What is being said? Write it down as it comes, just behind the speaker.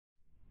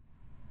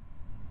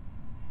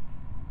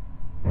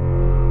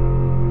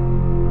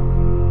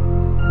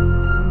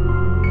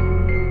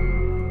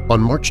On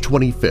March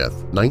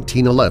 25,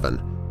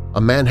 1911, a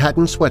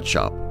Manhattan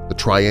sweatshop, the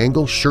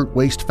Triangle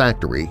Shirtwaist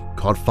Factory,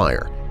 caught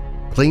fire,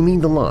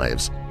 claiming the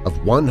lives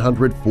of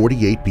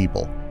 148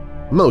 people,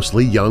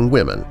 mostly young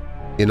women,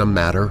 in a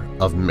matter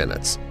of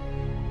minutes.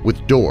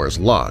 With doors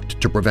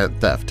locked to prevent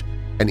theft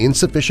and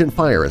insufficient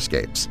fire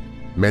escapes,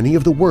 many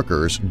of the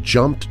workers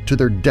jumped to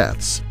their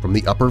deaths from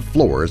the upper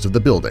floors of the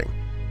building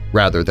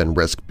rather than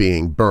risk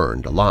being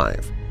burned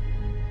alive.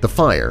 The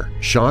fire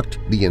shocked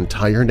the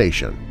entire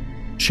nation,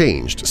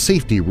 changed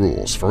safety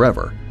rules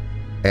forever,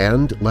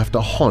 and left a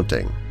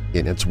haunting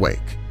in its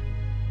wake.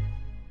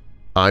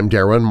 I'm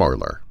Darren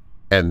Marlar,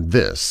 and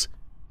this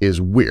is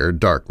Weird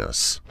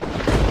Darkness.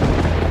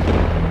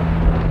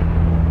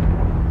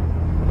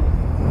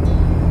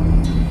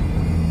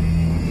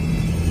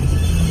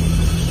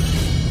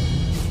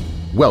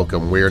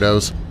 Welcome,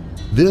 Weirdos!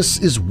 This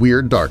is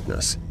Weird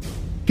Darkness.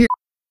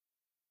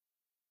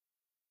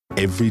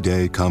 Every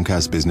day,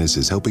 Comcast Business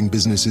is helping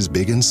businesses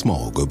big and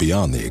small go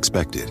beyond the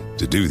expected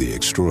to do the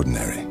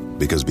extraordinary.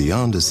 Because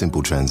beyond a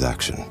simple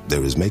transaction,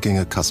 there is making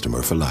a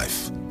customer for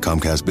life.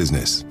 Comcast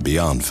Business.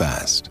 Beyond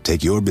fast.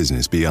 Take your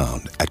business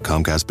beyond at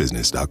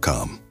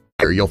ComcastBusiness.com.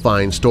 Here you'll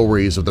find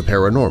stories of the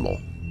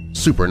paranormal,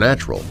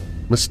 supernatural,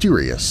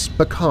 mysterious,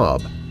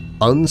 macabre,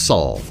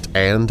 unsolved,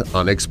 and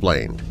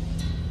unexplained.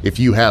 If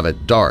you have a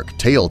dark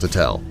tale to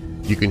tell,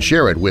 you can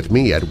share it with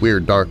me at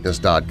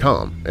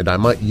WeirdDarkness.com, and I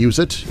might use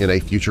it in a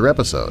future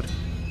episode.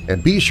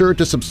 And be sure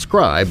to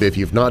subscribe if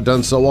you've not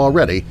done so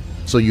already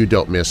so you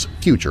don't miss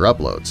future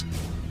uploads.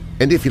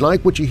 And if you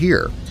like what you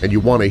hear and you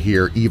want to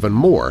hear even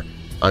more,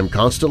 I'm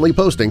constantly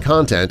posting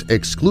content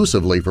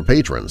exclusively for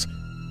patrons,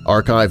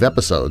 archive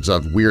episodes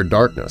of Weird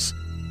Darkness,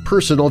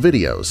 personal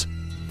videos,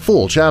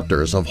 full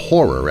chapters of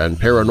horror and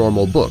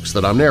paranormal books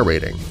that I'm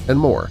narrating, and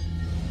more.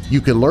 You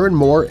can learn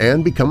more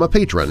and become a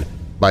patron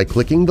by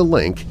clicking the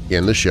link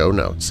in the show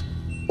notes,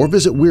 or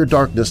visit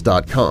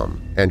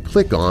WeirdDarkness.com and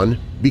click on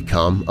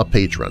Become a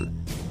Patron.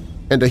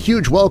 And a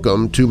huge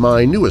welcome to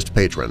my newest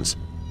patrons,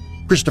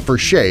 Christopher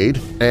Shade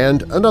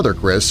and another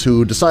Chris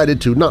who decided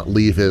to not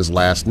leave his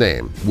last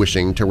name,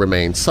 wishing to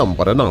remain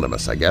somewhat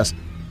anonymous, I guess.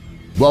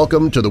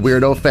 Welcome to the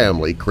Weirdo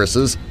family,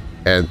 Chris's,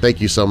 and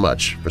thank you so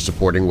much for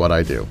supporting what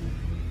I do.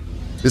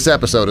 This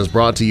episode is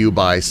brought to you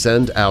by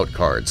Send Out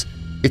Cards.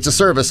 It's a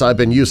service I've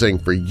been using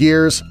for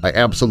years, I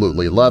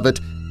absolutely love it,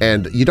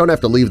 and you don't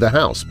have to leave the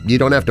house, you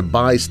don't have to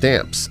buy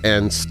stamps,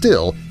 and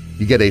still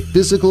you get a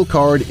physical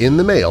card in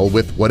the mail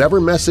with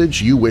whatever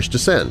message you wish to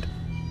send.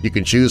 You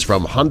can choose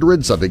from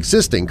hundreds of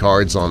existing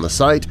cards on the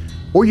site,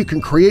 or you can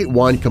create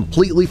one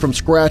completely from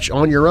scratch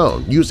on your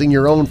own, using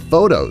your own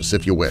photos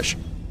if you wish.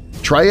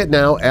 Try it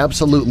now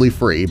absolutely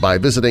free by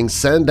visiting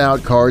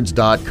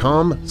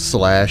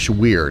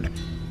sendoutcards.com/weird.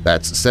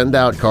 That's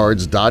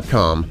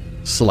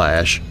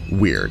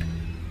sendoutcards.com/weird.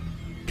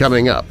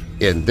 Coming up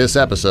in this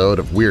episode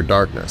of Weird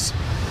Darkness.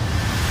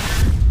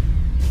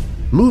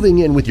 Moving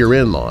in with your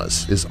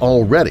in-laws is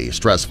already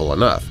stressful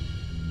enough.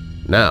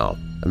 Now,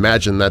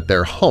 imagine that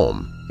their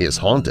home is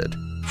haunted.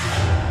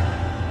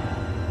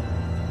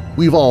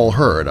 We've all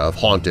heard of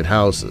haunted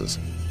houses,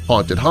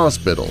 haunted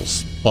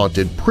hospitals,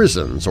 haunted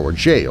prisons or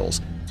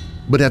jails,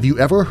 but have you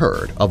ever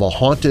heard of a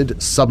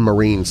haunted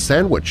submarine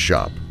sandwich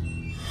shop?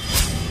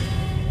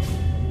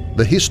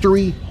 The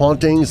history,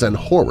 hauntings, and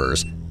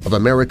horrors of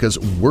America's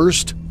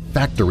worst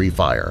factory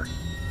fire.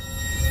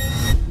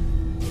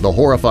 The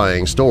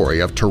horrifying story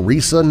of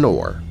Teresa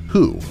Knorr,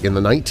 who, in the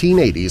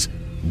 1980s,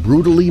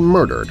 brutally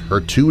murdered her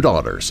two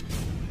daughters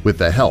with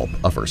the help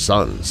of her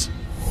sons.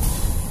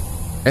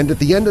 And at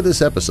the end of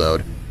this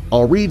episode,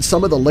 I'll read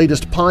some of the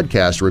latest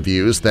podcast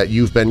reviews that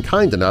you've been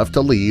kind enough to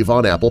leave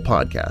on Apple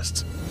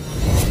Podcasts.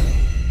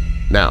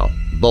 Now,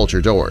 bolt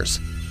your doors,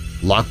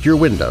 lock your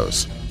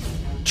windows,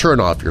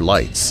 turn off your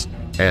lights,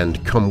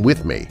 and come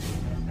with me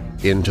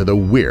into the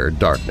Weird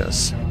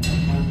Darkness.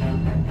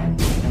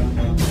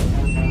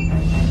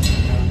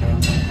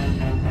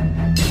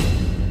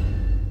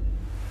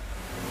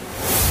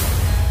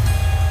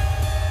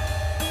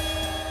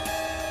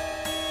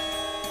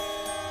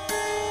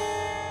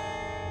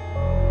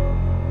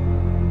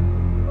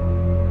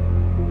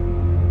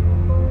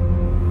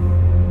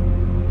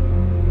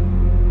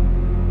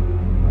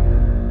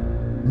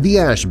 The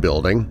Ash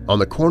Building on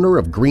the corner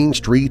of Green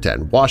Street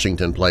and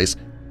Washington Place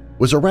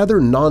was a rather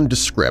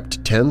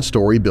nondescript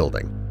 10-story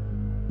building.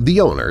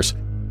 The owners,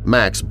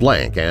 Max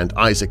Blank and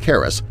Isaac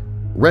Harris,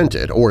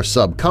 rented or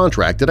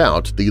subcontracted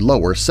out the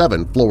lower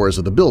 7 floors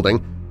of the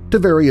building to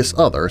various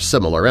other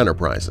similar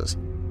enterprises.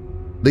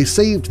 They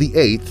saved the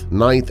 8th,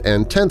 9th,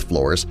 and 10th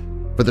floors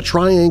for the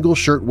Triangle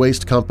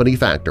Shirtwaist Company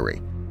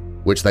factory,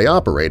 which they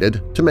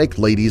operated to make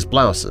ladies'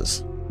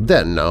 blouses,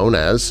 then known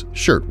as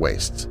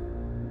shirtwaists.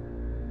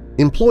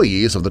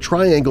 Employees of the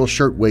Triangle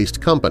Shirtwaist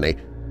Company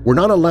were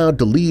not allowed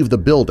to leave the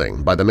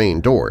building by the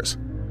main doors.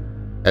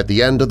 At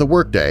the end of the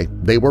workday,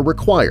 they were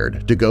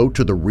required to go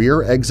to the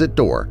rear exit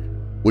door,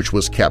 which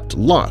was kept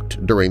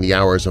locked during the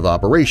hours of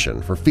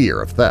operation for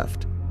fear of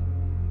theft.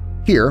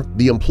 Here,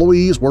 the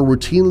employees were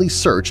routinely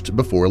searched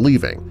before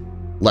leaving,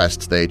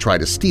 lest they try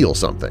to steal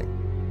something.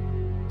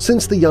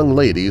 Since the young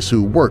ladies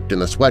who worked in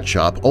the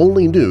sweatshop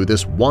only knew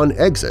this one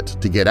exit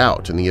to get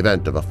out in the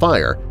event of a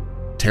fire,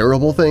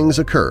 terrible things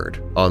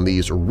occurred on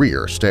these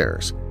rear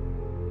stairs.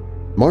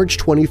 March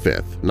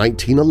 25,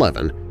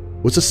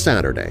 1911 was a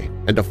Saturday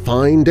and a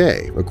fine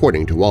day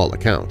according to all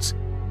accounts.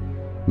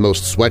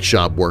 Most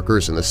sweatshop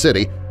workers in the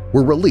city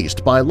were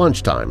released by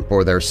lunchtime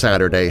for their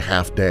Saturday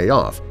half-day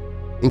off,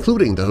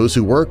 including those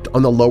who worked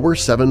on the lower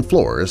 7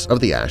 floors of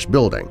the Ash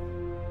Building.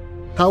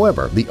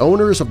 However, the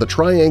owners of the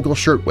Triangle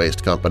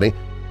Shirtwaist Company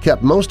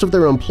kept most of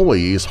their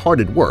employees hard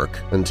at work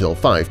until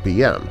 5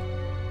 p.m.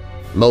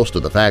 Most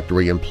of the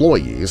factory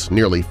employees,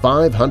 nearly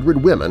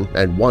 500 women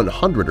and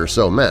 100 or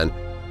so men,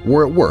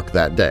 were at work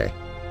that day.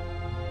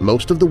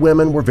 Most of the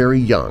women were very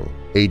young,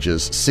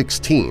 ages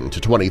 16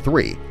 to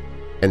 23,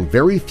 and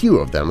very few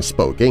of them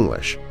spoke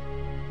English.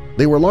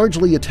 They were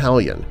largely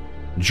Italian,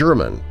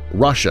 German,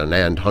 Russian,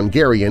 and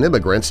Hungarian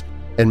immigrants,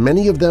 and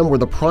many of them were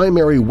the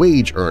primary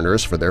wage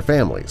earners for their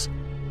families.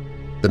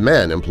 The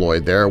men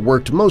employed there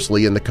worked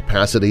mostly in the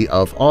capacity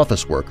of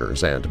office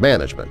workers and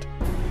management.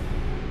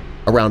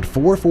 Around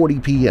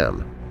 4:40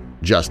 p.m.,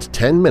 just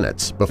 10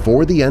 minutes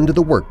before the end of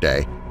the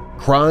workday,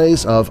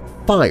 cries of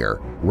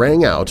 "fire"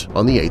 rang out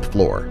on the 8th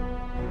floor.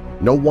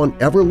 No one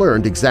ever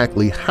learned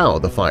exactly how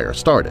the fire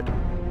started,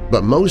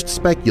 but most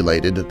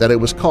speculated that it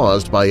was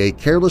caused by a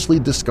carelessly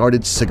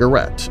discarded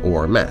cigarette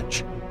or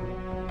match.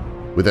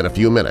 Within a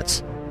few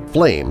minutes,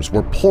 flames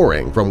were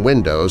pouring from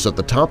windows at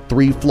the top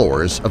 3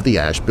 floors of the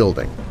Ash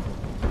Building.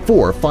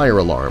 4 fire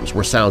alarms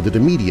were sounded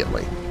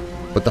immediately,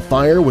 but the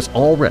fire was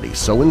already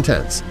so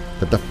intense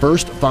that the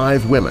first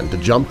 5 women to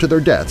jump to their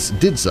deaths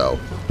did so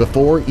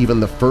before even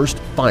the first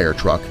fire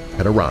truck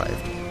had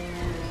arrived.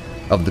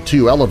 Of the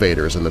 2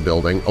 elevators in the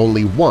building,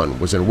 only one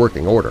was in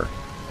working order.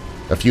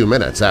 A few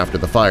minutes after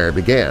the fire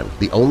began,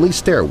 the only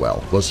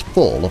stairwell was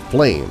full of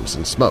flames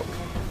and smoke,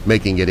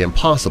 making it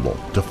impossible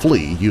to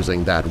flee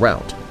using that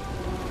route.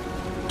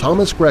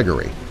 Thomas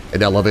Gregory,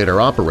 an elevator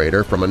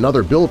operator from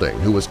another building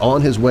who was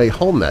on his way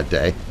home that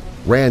day,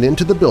 ran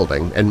into the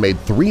building and made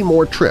 3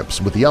 more trips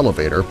with the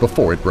elevator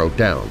before it broke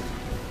down.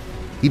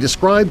 He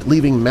described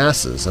leaving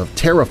masses of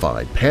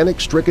terrified,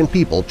 panic-stricken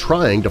people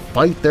trying to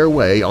fight their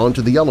way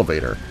onto the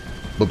elevator,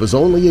 but was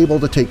only able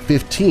to take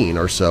 15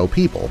 or so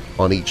people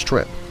on each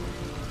trip.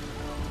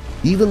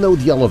 Even though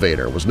the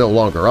elevator was no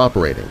longer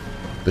operating,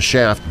 the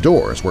shaft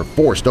doors were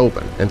forced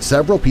open and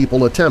several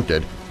people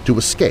attempted to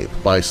escape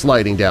by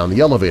sliding down the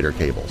elevator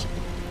cables.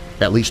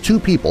 At least 2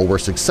 people were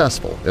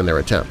successful in their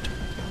attempt.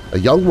 A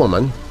young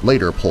woman,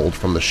 later pulled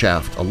from the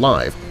shaft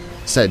alive,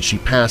 said she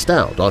passed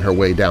out on her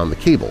way down the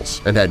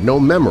cables and had no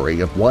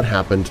memory of what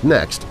happened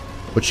next,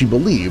 but she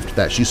believed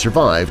that she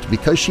survived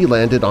because she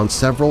landed on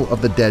several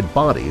of the dead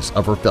bodies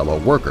of her fellow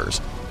workers,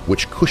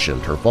 which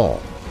cushioned her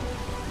fall.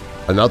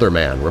 Another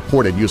man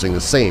reported using the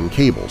same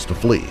cables to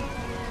flee.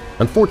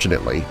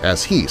 Unfortunately,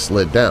 as he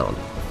slid down,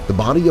 the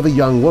body of a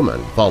young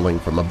woman falling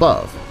from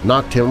above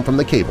knocked him from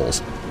the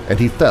cables and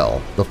he fell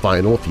the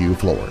final few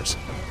floors.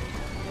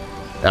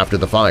 After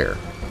the fire,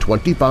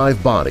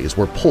 25 bodies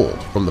were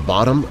pulled from the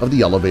bottom of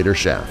the elevator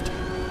shaft,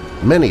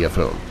 many of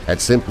whom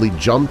had simply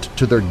jumped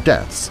to their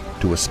deaths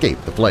to escape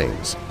the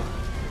flames.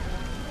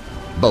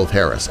 Both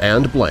Harris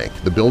and Blank,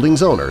 the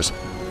building's owners,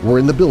 were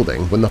in the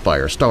building when the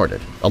fire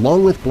started,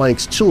 along with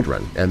Blank's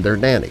children and their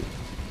nanny.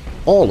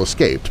 All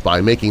escaped by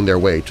making their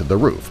way to the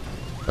roof,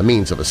 a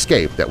means of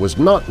escape that was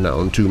not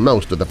known to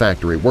most of the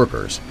factory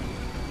workers.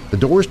 The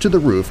doors to the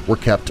roof were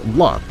kept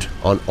locked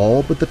on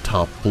all but the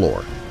top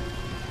floor.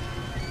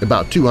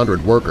 About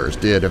 200 workers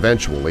did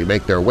eventually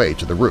make their way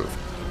to the roof,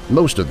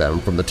 most of them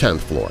from the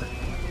 10th floor.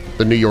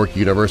 The New York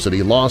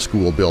University Law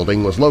School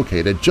building was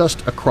located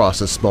just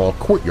across a small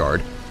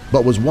courtyard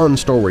but was 1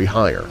 story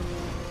higher.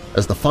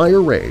 As the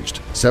fire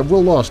raged,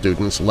 several law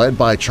students led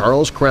by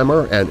Charles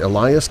Kremer and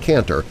Elias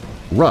Cantor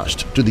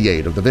rushed to the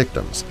aid of the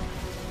victims.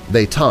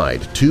 They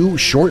tied 2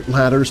 short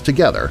ladders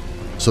together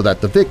so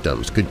that the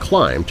victims could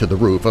climb to the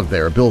roof of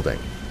their building.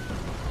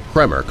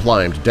 Kremer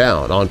climbed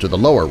down onto the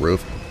lower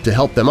roof to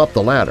help them up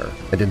the ladder,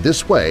 and in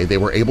this way they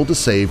were able to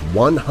save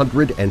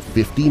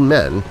 150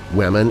 men,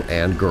 women,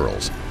 and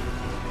girls.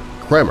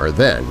 Kremer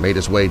then made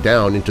his way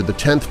down into the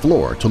 10th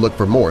floor to look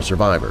for more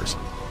survivors.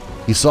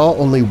 He saw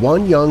only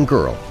one young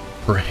girl,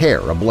 her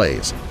hair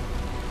ablaze.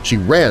 She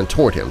ran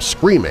toward him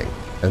screaming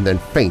and then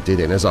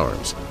fainted in his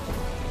arms.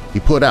 He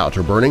put out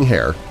her burning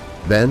hair,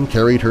 then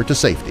carried her to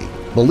safety,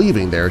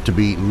 believing there to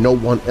be no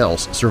one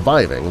else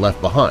surviving left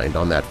behind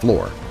on that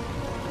floor.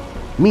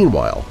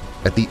 Meanwhile,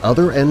 at the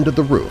other end of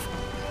the roof,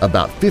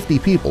 about 50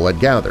 people had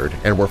gathered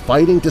and were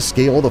fighting to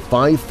scale the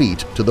 5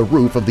 feet to the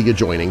roof of the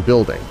adjoining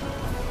building.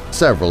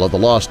 Several of the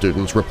law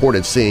students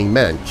reported seeing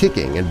men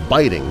kicking and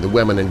biting the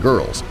women and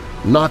girls,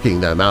 knocking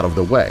them out of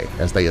the way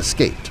as they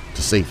escaped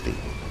to safety.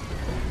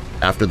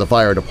 After the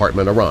fire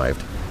department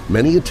arrived,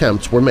 many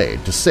attempts were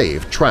made to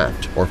save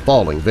trapped or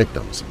falling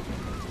victims.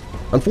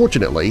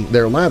 Unfortunately,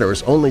 their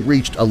ladders only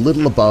reached a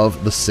little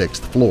above the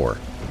 6th floor.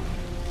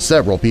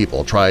 Several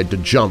people tried to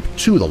jump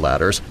to the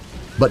ladders,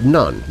 but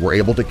none were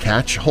able to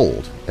catch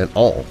hold and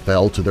all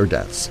fell to their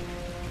deaths.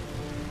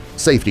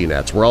 Safety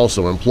nets were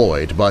also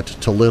employed, but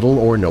to little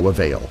or no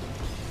avail.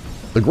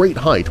 The great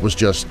height was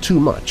just too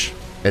much,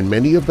 and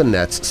many of the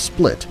nets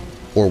split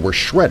or were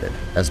shredded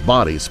as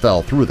bodies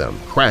fell through them,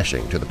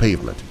 crashing to the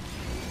pavement.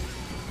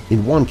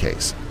 In one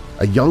case,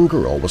 a young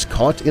girl was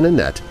caught in a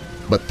net,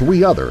 but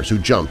 3 others who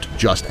jumped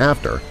just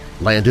after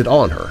landed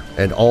on her,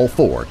 and all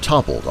 4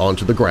 toppled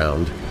onto the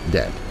ground,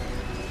 dead.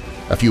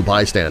 A few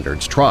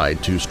bystanders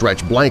tried to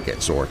stretch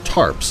blankets or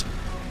tarps,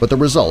 but the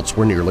results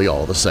were nearly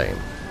all the same.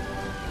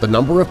 The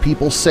number of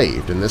people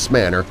saved in this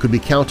manner could be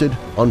counted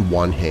on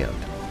one hand.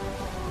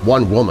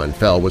 One woman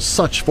fell with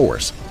such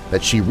force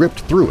that she ripped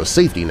through a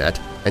safety net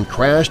and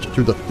crashed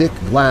through the thick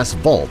glass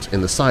vault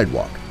in the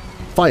sidewalk,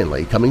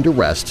 finally coming to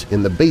rest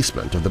in the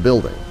basement of the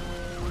building.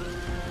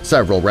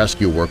 Several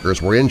rescue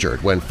workers were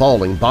injured when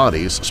falling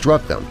bodies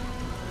struck them.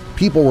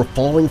 People were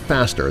falling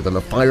faster than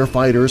the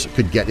firefighters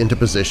could get into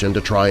position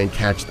to try and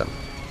catch them.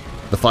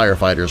 The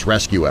firefighters'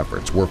 rescue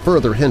efforts were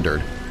further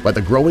hindered by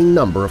the growing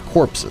number of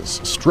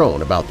corpses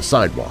strewn about the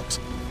sidewalks,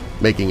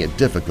 making it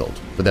difficult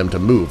for them to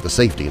move the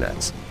safety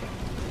nets.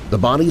 The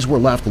bodies were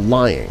left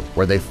lying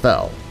where they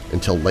fell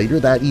until later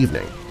that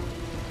evening,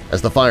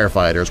 as the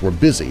firefighters were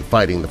busy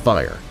fighting the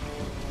fire.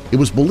 It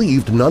was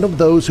believed none of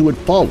those who had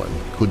fallen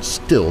could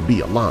still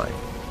be alive.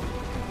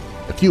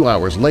 A few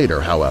hours later,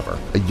 however,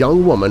 a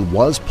young woman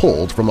was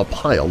pulled from a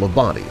pile of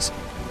bodies,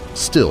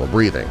 still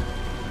breathing.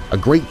 A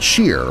great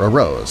cheer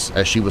arose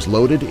as she was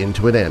loaded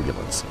into an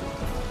ambulance.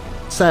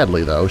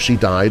 Sadly, though, she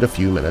died a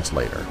few minutes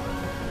later.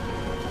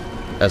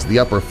 As the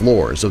upper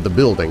floors of the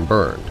building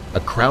burned,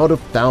 a crowd of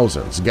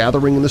thousands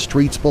gathering in the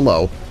streets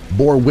below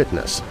bore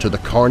witness to the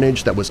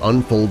carnage that was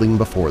unfolding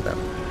before them.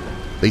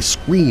 They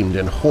screamed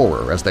in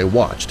horror as they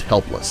watched,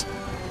 helpless.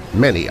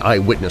 Many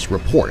eyewitness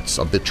reports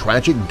of the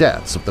tragic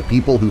deaths of the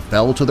people who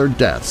fell to their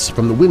deaths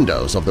from the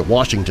windows of the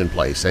Washington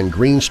Place and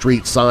Green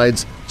Street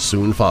sides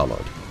soon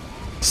followed.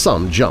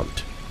 Some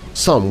jumped,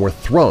 some were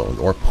thrown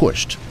or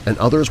pushed, and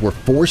others were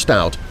forced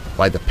out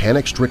by the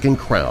panic-stricken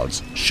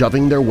crowds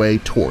shoving their way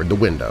toward the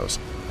windows.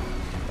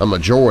 A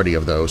majority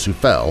of those who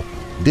fell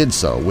did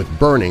so with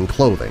burning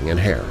clothing and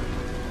hair.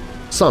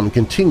 Some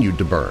continued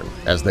to burn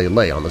as they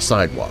lay on the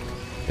sidewalk,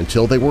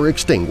 until they were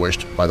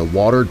extinguished by the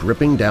water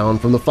dripping down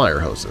from the fire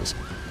hoses,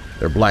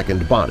 their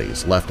blackened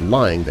bodies left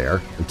lying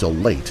there until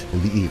late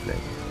in the evening.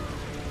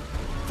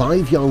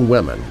 5 young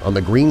women on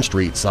the Green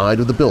Street side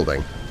of the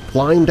building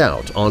climbed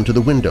out onto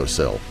the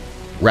windowsill,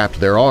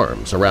 wrapped their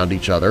arms around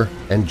each other,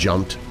 and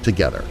jumped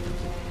together.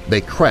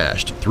 They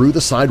crashed through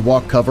the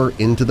sidewalk cover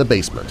into the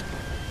basement,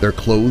 their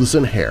clothes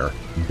and hair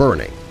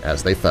burning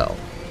as they fell.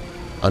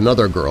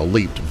 Another girl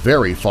leaped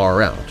very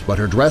far out, but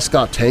her dress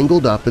got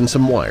tangled up in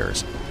some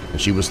wires, and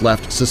she was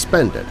left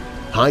suspended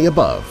high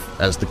above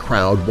as the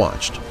crowd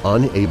watched,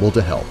 unable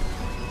to help.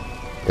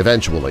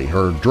 Eventually,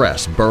 her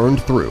dress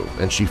burned through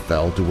and she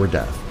fell to her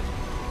death.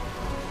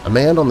 A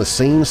man on the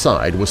same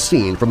side was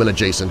seen from an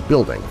adjacent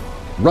building,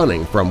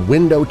 running from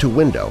window to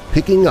window,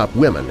 picking up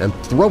women and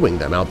throwing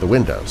them out the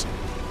windows.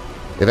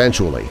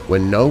 Eventually,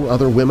 when no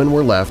other women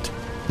were left,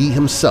 he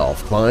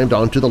himself climbed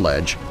onto the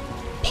ledge,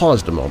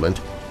 paused a moment,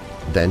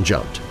 then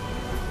jumped.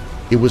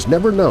 It was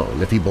never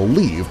known if he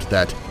believed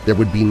that there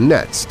would be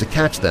nets to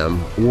catch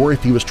them or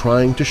if he was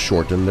trying to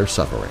shorten their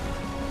suffering.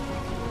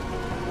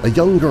 A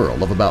young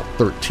girl of about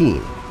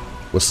 13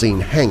 was seen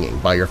hanging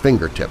by her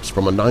fingertips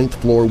from a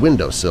 9th-floor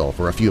windowsill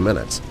for a few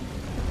minutes.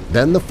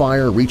 Then the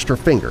fire reached her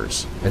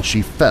fingers and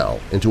she fell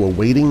into a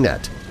waiting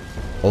net,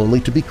 only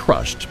to be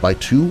crushed by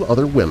 2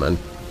 other women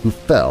who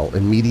fell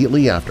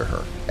immediately after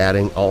her,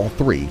 adding all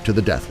 3 to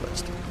the death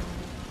list.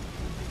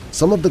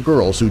 Some of the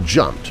girls who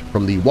jumped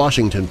from the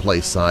Washington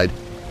Place side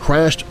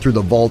crashed through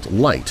the vault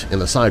light in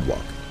the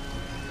sidewalk.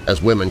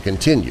 As women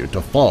continued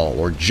to fall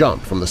or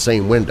jump from the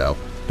same window,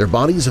 their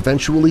bodies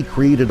eventually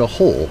created a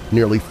hole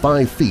nearly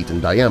 5 feet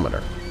in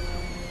diameter.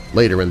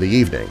 Later in the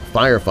evening,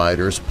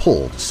 firefighters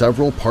pulled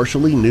several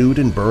partially nude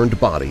and burned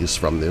bodies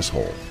from this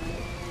hole.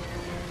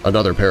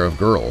 Another pair of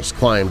girls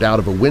climbed out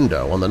of a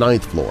window on the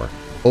 9th floor,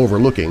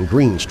 overlooking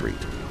Green Street.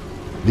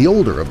 The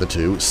older of the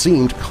 2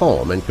 seemed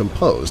calm and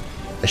composed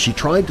as she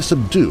tried to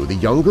subdue the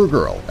younger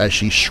girl as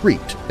she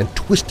shrieked and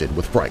twisted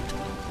with fright.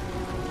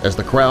 As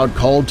the crowd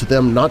called to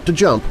them not to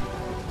jump,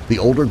 the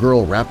older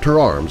girl wrapped her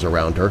arms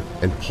around her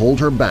and pulled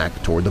her back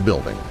toward the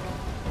building.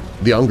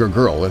 The younger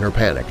girl, in her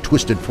panic,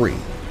 twisted free,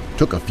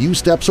 took a few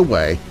steps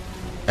away,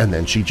 and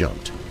then she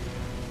jumped.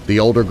 The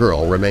older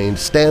girl remained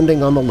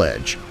standing on the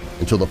ledge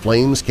until the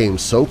flames came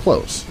so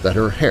close that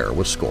her hair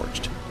was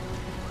scorched.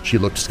 She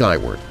looked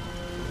skyward,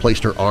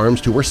 placed her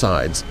arms to her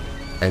sides,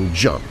 and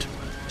jumped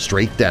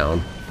straight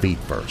down, feet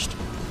first.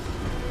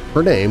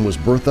 Her name was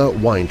Bertha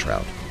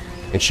Weintraut,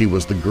 and she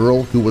was the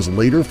girl who was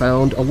later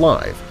found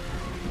alive,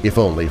 if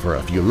only for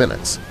a few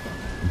minutes,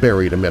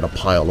 buried amid a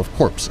pile of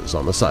corpses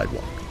on the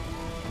sidewalk.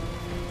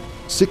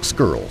 6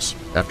 girls,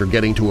 after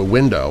getting to a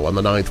window on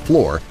the 9th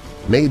floor,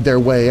 made their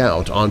way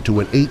out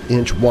onto an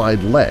 8-inch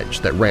wide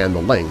ledge that ran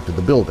the length of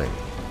the building.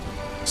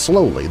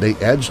 Slowly, they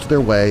edged their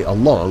way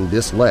along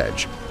this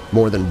ledge,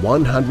 more than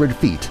 100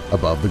 feet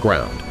above the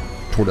ground.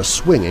 toward a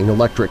swinging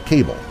electric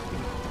cable.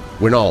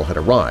 When all had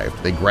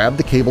arrived, they grabbed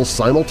the cable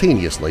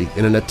simultaneously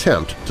in an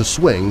attempt to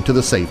swing to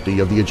the safety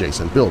of the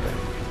adjacent building.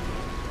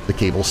 The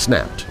cable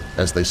snapped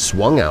as they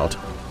swung out,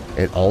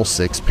 and all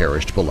 6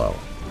 perished below.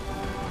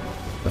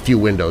 A few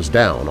windows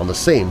down on the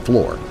same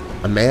floor,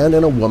 a man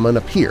and a woman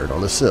appeared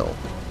on the sill.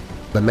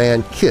 The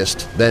man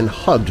kissed, then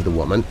hugged the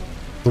woman,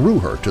 threw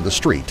her to the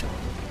street,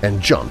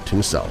 and jumped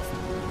himself.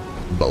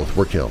 Both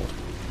were killed.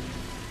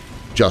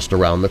 Just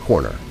around the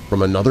corner,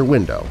 from another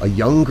window, a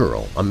young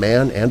girl, a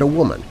man and a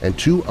woman, and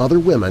 2 other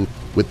women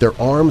with their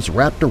arms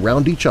wrapped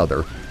around each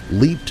other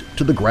leaped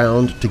to the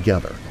ground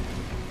together.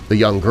 The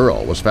young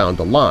girl was found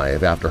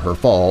alive after her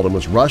fall and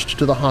was rushed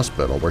to the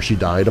hospital where she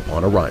died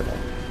upon arrival.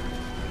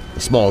 A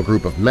small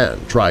group of men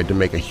tried to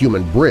make a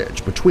human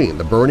bridge between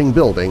the burning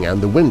building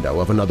and the window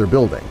of another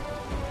building.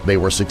 They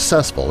were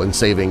successful in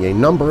saving a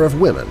number of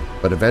women,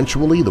 but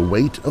eventually the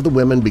weight of the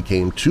women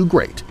became too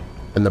great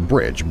and the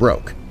bridge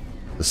broke,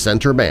 the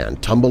center man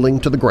tumbling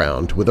to the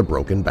ground with a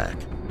broken back.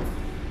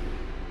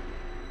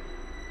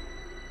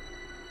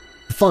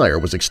 The fire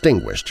was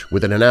extinguished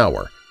within an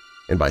hour,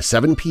 and by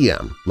 7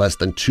 p.m., less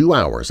than 2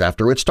 hours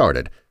after it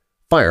started,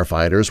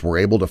 firefighters were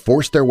able to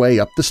force their way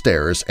up the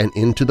stairs and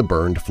into the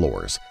burned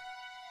floors.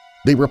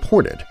 They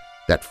reported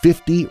that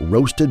 50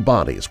 roasted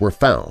bodies were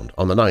found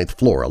on the 9th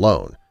floor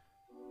alone.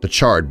 The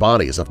charred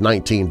bodies of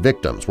 19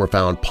 victims were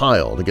found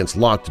piled against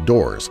locked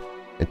doors,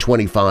 and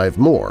 25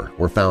 more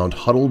were found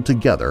huddled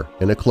together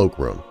in a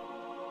cloakroom.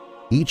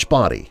 Each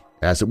body,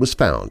 as it was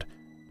found,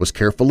 was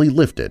carefully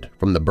lifted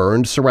from the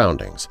burned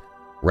surroundings,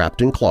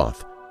 wrapped in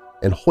cloth,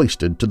 and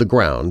hoisted to the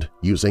ground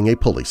using a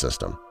pulley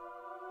system.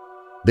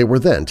 They were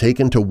then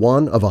taken to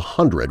one of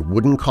 100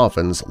 wooden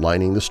coffins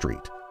lining the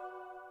street.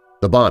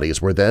 The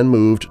bodies were then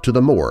moved to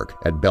the morgue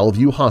at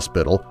Bellevue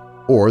Hospital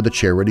or the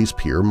Charities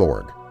Pier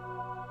morgue.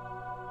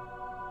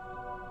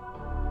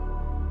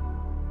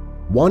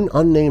 One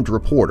unnamed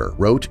reporter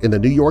wrote in the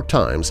New York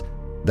Times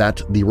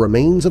that the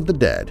remains of the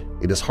dead,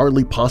 it is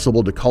hardly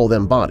possible to call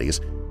them bodies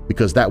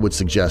because that would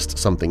suggest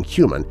something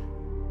human,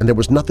 and there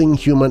was nothing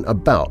human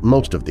about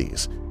most of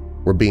these,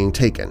 were being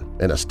taken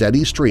in a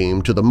steady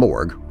stream to the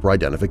morgue for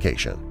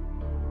identification.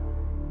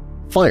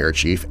 Fire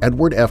Chief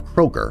Edward F.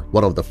 Croker,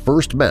 one of the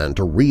first men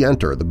to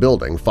re-enter the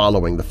building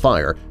following the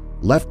fire,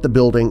 left the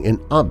building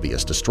in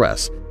obvious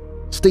distress,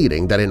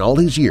 stating that in all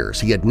his years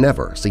he had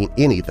never seen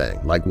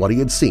anything like what he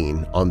had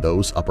seen on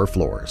those upper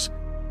floors.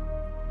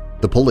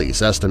 The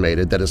police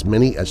estimated that as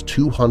many as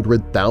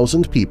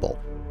 200,000 people,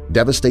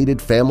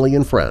 devastated family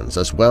and friends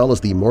as well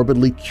as the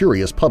morbidly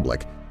curious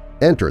public,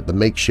 entered the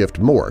makeshift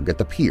morgue at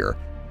the pier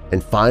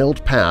and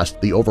filed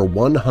past the over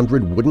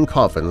 100 wooden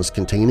coffins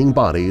containing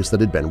bodies that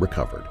had been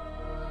recovered.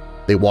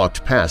 They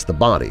walked past the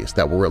bodies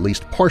that were at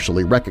least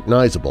partially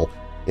recognizable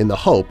in the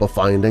hope of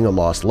finding a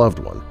lost loved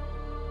one.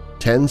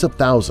 Tens of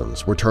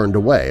thousands were turned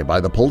away by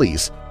the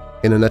police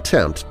in an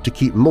attempt to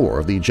keep more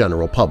of the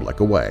general public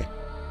away.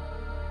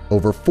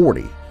 Over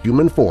 40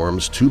 human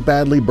forms too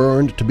badly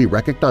burned to be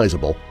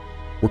recognizable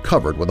were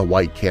covered with a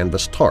white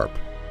canvas tarp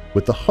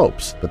with the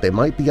hopes that they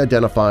might be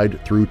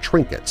identified through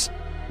trinkets,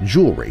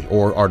 jewelry,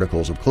 or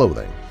articles of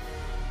clothing.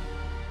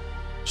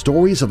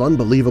 Stories of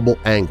unbelievable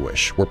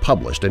anguish were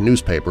published in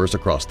newspapers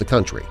across the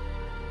country.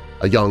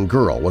 A young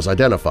girl was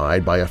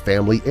identified by a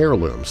family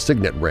heirloom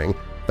signet ring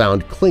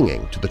found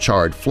clinging to the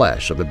charred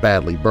flesh of a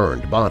badly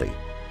burned body.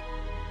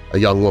 A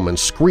young woman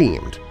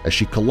screamed as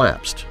she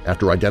collapsed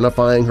after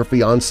identifying her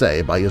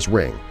fiancé by his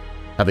ring,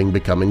 having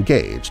become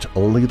engaged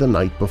only the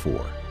night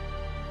before.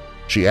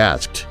 She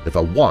asked if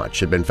a watch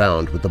had been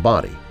found with the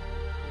body.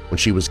 When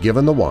she was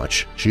given the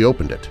watch, she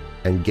opened it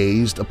and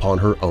gazed upon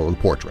her own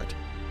portrait.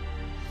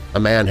 A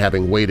man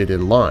having waited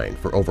in line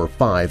for over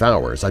 5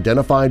 hours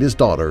identified his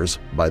daughters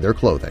by their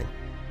clothing.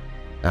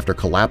 After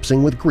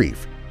collapsing with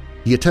grief,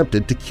 he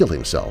attempted to kill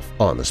himself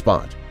on the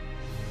spot.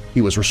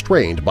 He was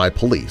restrained by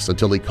police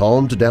until he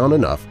calmed down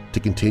enough to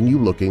continue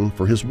looking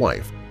for his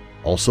wife,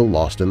 also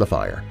lost in the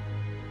fire.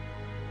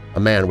 A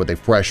man with a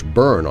fresh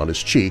burn on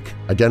his cheek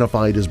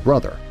identified his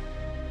brother.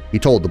 He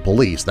told the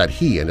police that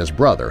he and his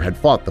brother had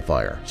fought the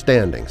fire,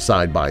 standing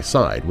side by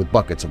side with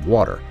buckets of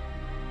water.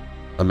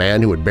 A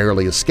man who had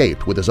barely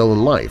escaped with his own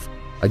life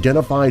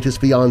identified his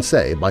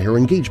fiancée by her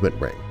engagement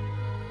ring.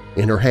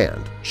 In her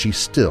hand, she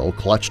still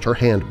clutched her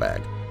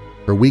handbag.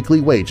 Her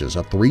weekly wages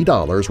of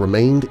 $3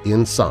 remained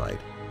inside,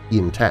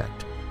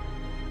 intact.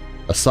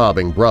 A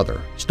sobbing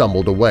brother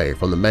stumbled away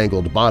from the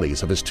mangled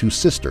bodies of his 2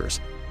 sisters,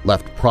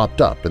 left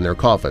propped up in their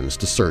coffins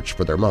to search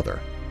for their mother.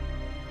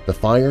 The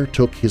fire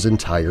took his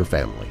entire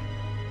family.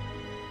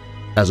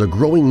 As a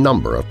growing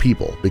number of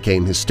people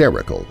became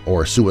hysterical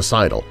or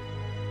suicidal,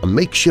 a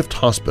makeshift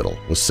hospital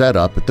was set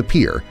up at the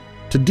pier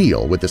to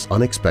deal with this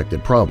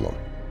unexpected problem.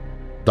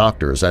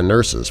 Doctors and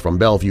nurses from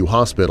Bellevue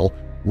Hospital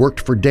worked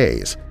for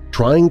days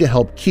trying to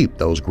help keep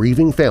those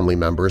grieving family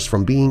members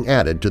from being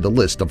added to the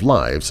list of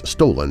lives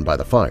stolen by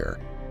the fire.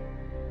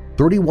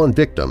 31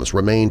 victims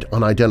remained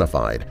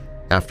unidentified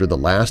after the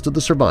last of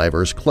the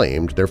survivors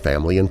claimed their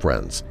family and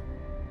friends.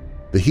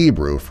 The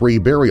Hebrew Free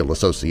Burial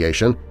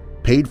Association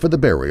paid for the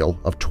burial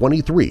of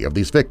 23 of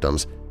these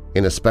victims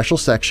in a special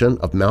section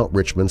of Mount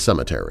Richmond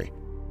Cemetery.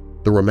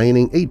 The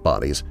remaining 8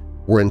 bodies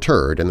were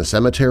interred in the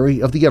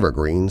Cemetery of the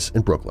Evergreens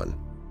in Brooklyn.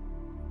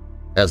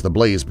 As the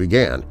blaze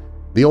began,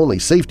 the only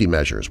safety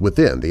measures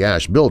within the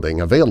ash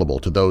building available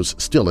to those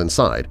still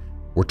inside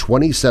were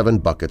 27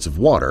 buckets of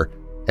water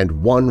and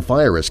 1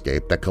 fire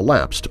escape that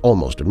collapsed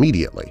almost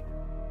immediately.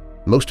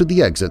 Most of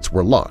the exits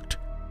were locked,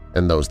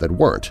 and those that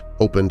weren't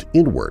opened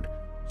inward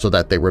so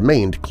that they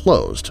remained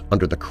closed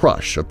under the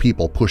crush of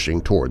people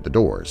pushing toward the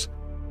doors.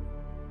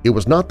 It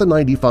was not the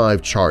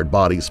 95 charred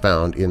bodies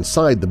found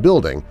inside the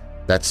building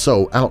that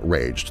so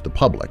outraged the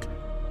public,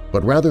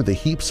 but rather the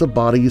heaps of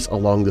bodies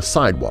along the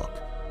sidewalk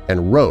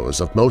and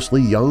rows of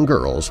mostly young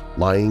girls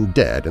lying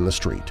dead in the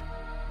street.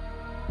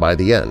 By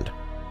the end,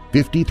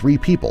 53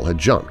 people had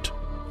jumped,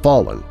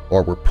 fallen,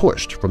 or were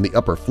pushed from the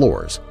upper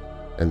floors,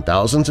 and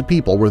thousands of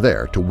people were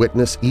there to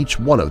witness each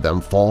one of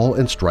them fall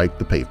and strike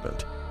the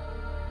pavement.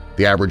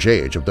 The average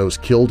age of those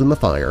killed in the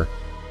fire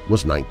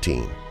was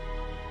 19.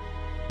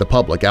 The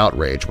public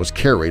outrage was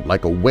carried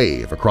like a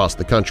wave across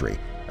the country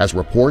as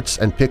reports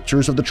and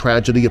pictures of the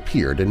tragedy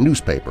appeared in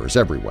newspapers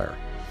everywhere.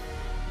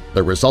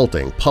 The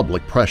resulting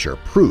public pressure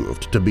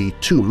proved to be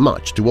too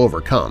much to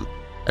overcome,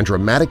 and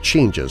dramatic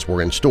changes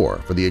were in store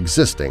for the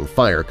existing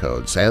fire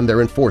codes and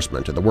their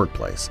enforcement in the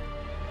workplace.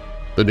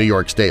 The New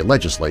York State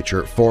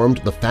Legislature formed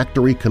the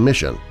Factory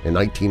Commission in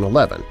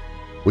 1911,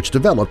 which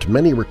developed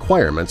many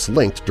requirements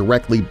linked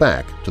directly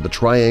back to the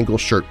Triangle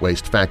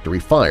Shirtwaist Factory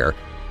fire,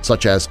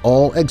 such as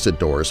all exit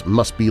doors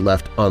must be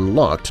left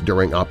unlocked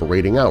during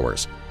operating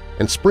hours,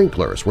 and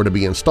sprinklers were to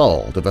be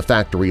installed if a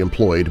factory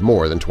employed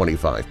more than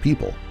 25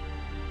 people.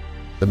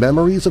 The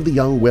memories of the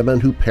young women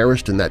who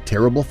perished in that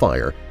terrible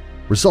fire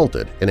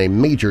resulted in a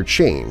major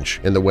change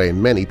in the way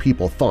many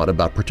people thought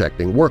about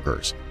protecting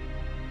workers.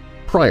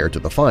 Prior to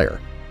the fire,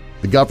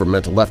 the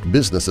government left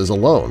businesses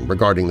alone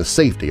regarding the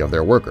safety of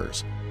their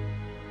workers.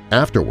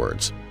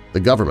 Afterwards, the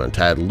government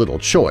had little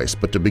choice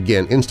but to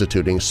begin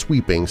instituting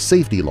sweeping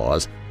safety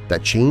laws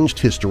that changed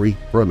history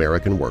for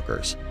American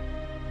workers.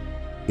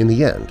 In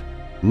the end,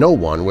 no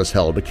one was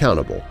held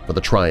accountable for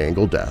the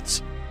Triangle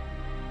deaths.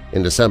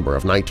 In December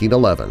of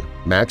 1911,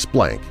 Max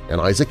Blank and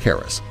Isaac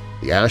Harris,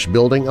 the Ash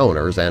Building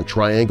owners and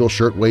Triangle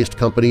Shirtwaist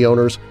Company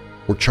owners,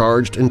 were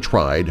charged and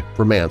tried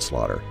for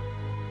manslaughter.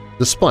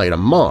 Despite a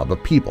mob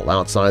of people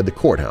outside the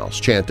courthouse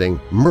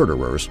chanting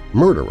 "Murderers!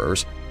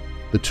 Murderers!",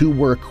 the two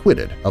were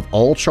acquitted of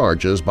all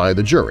charges by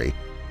the jury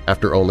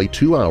after only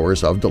 2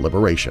 hours of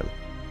deliberation.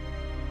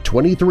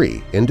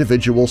 23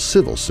 individual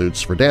civil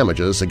suits for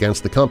damages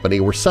against the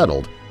company were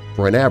settled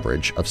for an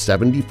average of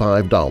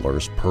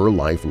 $75 per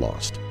life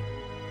lost.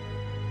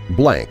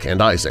 Blank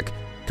and Isaac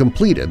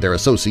completed their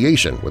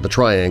association with the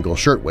Triangle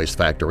Shirtwaist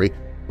Factory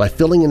by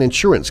filling an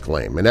insurance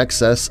claim in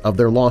excess of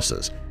their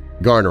losses,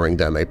 garnering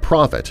them a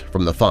profit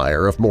from the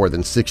fire of more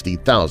than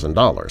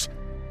 $60,000,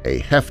 a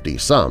hefty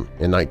sum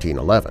in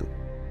 1911.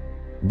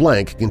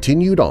 Blank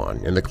continued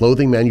on in the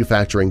clothing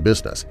manufacturing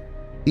business.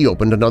 He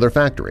opened another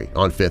factory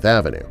on Fifth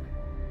Avenue.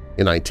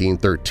 In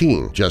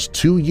 1913, just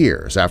 2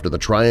 years after the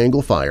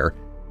Triangle Fire,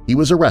 he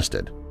was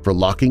arrested for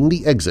locking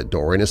the exit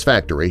door in his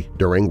factory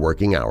during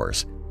working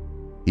hours.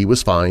 He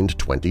was fined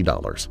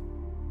 $20.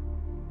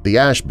 The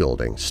Ash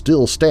Building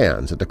still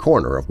stands at the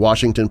corner of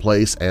Washington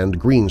Place and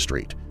Green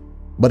Street,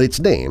 but its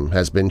name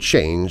has been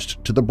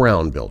changed to the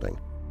Brown Building.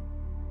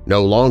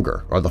 No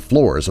longer are the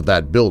floors of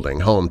that building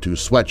home to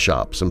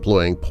sweatshops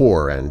employing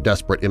poor and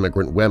desperate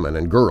immigrant women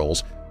and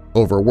girls,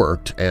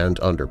 overworked and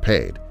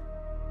underpaid.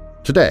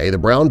 Today, the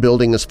Brown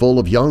Building is full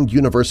of young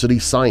university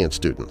science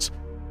students,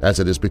 as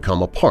it has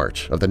become a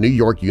part of the New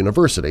York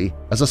University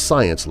as a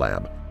science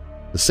lab,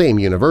 the same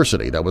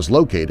university that was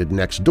located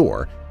next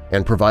door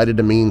and provided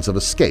a means of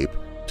escape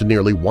to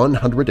nearly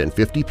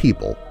 150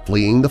 people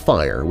fleeing the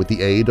fire with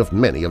the aid of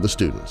many of the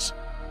students.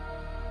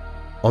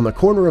 On the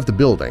corner of the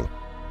building,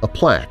 a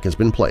plaque has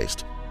been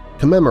placed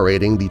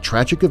commemorating the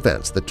tragic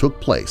events that took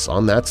place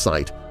on that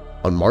site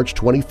on March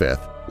 25,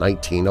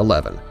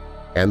 1911,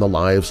 and the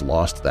lives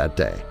lost that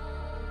day.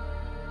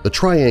 The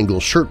Triangle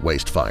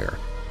Shirtwaist Fire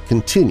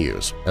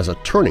continues as a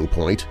turning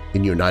point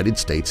in United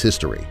States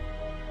history.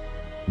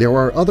 There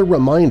are other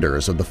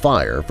reminders of the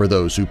fire for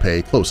those who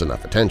pay close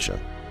enough attention.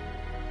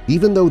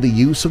 Even though the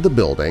use of the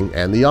building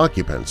and the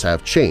occupants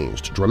have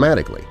changed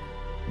dramatically,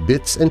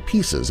 bits and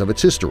pieces of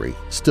its history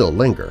still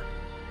linger,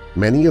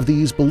 many of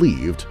these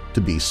believed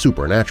to be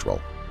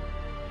supernatural.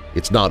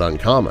 It's not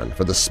uncommon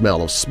for the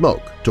smell of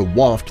smoke to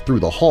waft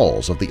through the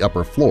halls of the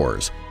upper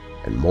floors,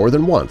 and more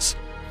than once,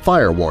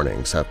 fire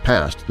warnings have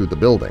passed through the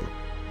building.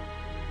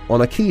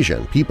 On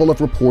occasion, people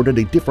have reported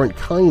a different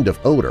kind of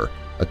odor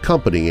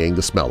accompanying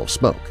the smell of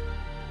smoke.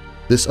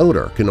 This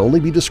odor can only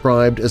be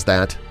described as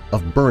that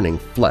of burning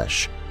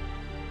flesh.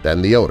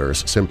 Then the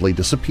odors simply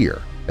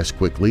disappear as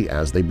quickly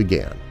as they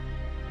began.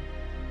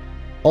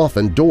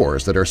 Often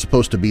doors that are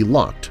supposed to be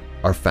locked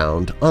are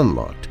found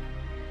unlocked,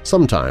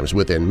 sometimes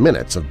within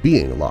minutes of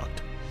being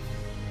locked.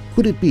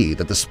 Could it be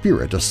that the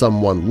spirit of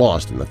someone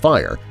lost in the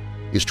fire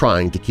is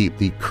trying to keep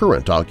the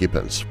current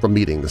occupants from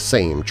meeting the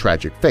same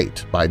tragic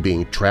fate by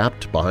being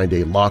trapped behind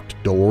a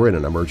locked door in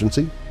an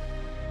emergency.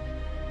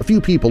 A few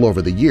people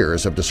over the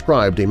years have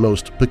described a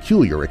most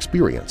peculiar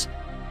experience.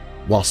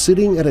 While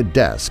sitting at a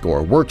desk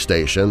or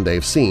workstation,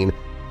 they've seen,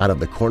 out of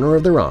the corner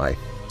of their eye,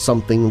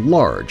 something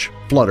large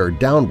flutter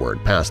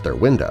downward past their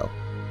window.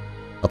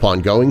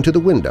 Upon going to the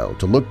window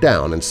to look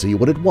down and see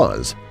what it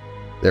was,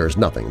 there is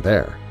nothing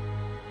there.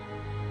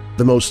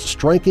 The most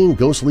striking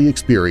ghostly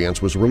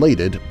experience was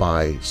related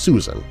by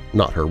Susan,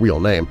 not her real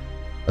name,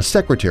 a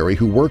secretary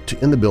who worked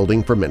in the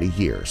building for many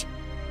years.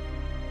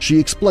 She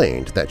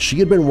explained that she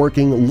had been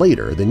working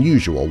later than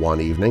usual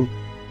one evening,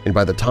 and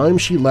by the time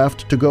she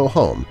left to go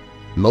home,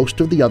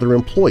 most of the other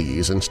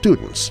employees and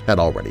students had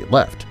already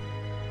left.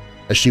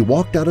 As she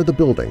walked out of the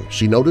building,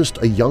 she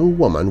noticed a young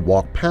woman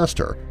walk past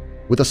her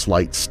with a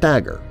slight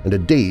stagger and a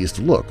dazed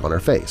look on her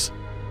face.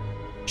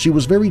 She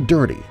was very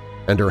dirty,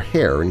 and her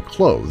hair and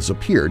clothes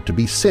appeared to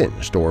be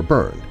singed or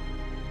burned.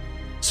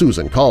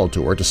 Susan called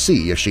to her to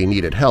see if she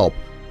needed help,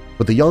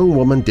 but the young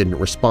woman didn't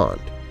respond.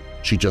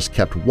 She just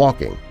kept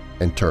walking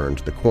and turned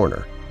the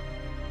corner.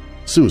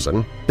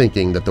 Susan,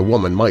 thinking that the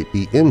woman might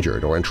be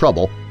injured or in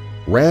trouble,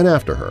 ran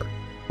after her,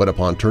 but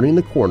upon turning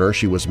the corner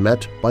she was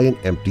met by an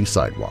empty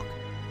sidewalk.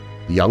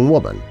 The young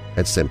woman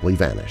had simply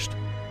vanished.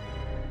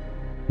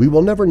 We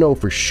will never know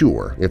for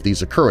sure if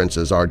these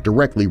occurrences are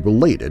directly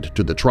related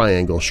to the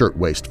Triangle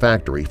Shirtwaist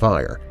Factory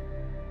fire.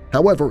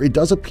 However, it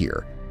does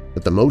appear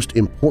that the most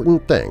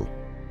important thing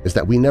is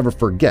that we never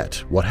forget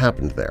what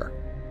happened there,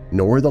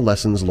 nor the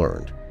lessons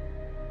learned.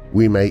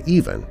 We may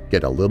even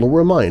get a little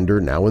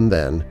reminder now and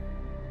then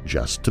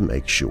just to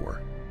make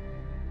sure.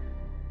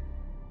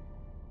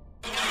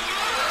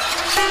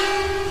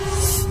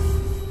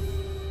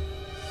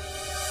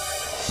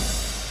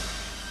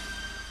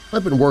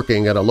 I've been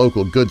working at a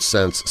local Good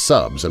Sense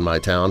Subs in my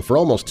town for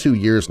almost 2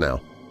 years now.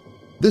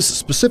 This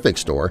specific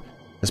store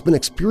has been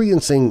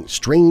experiencing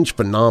strange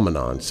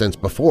phenomenon since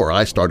before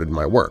I started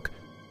my work.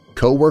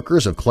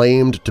 Co-workers have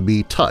claimed to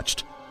be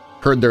touched,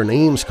 heard their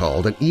names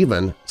called, and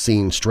even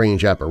seen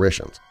strange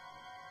apparitions.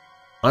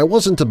 I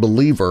wasn't a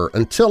believer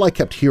until I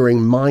kept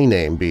hearing my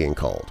name being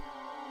called,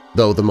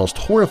 though the most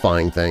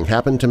horrifying thing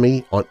happened to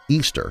me on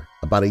Easter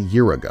about a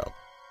year ago.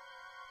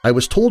 I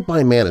was told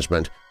by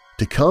management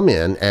to come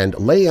in and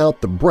lay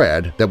out the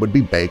bread that would be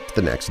baked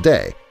the next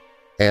day,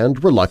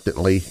 and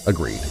reluctantly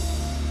agreed.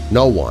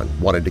 No one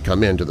wanted to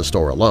come into the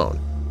store alone.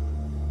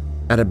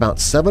 At about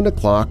 7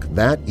 o'clock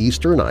that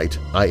Easter night,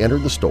 I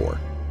entered the store.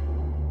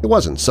 It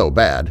wasn't so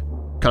bad,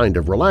 kind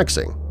of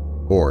relaxing,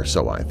 or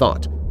so I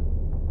thought.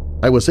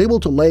 I was able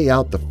to lay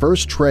out the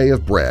first tray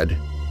of bread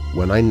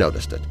when I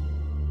noticed it.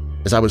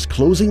 As I was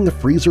closing the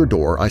freezer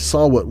door, I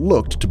saw what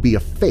looked to be a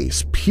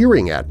face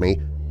peering at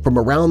me from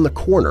around the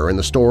corner in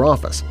the store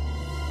office.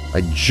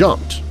 I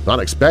jumped,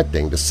 not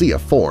expecting to see a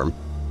form,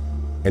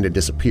 and it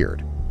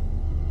disappeared.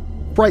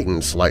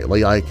 Frightened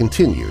slightly, I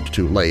continued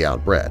to lay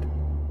out bread.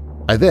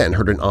 I then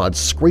heard an odd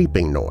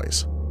scraping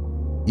noise.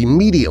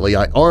 Immediately,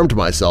 I armed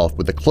myself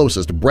with the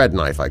closest bread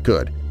knife I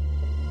could.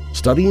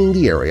 Studying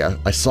the area,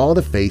 I saw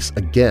the face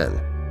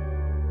again.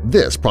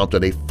 This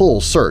prompted a full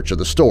search of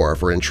the store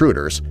for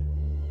intruders,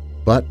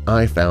 but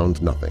I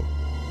found nothing.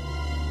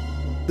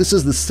 This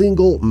is the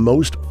single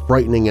most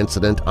frightening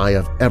incident I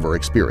have ever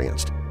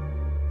experienced,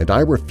 and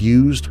I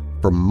refused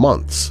for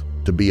months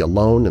to be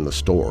alone in the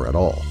store at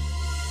all.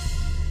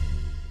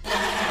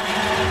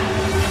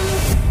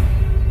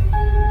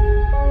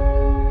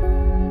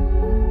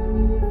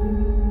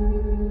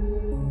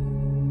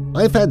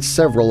 I've had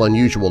several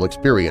unusual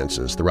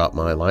experiences throughout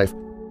my life.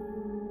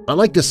 I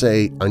like to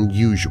say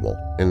unusual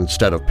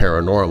instead of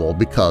paranormal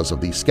because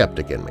of the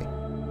skeptic in me.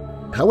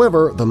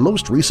 However, the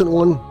most recent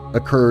one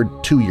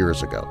occurred 2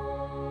 years ago.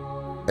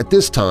 At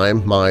this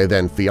time, my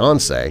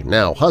then-fiancé,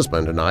 now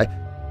husband, and I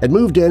had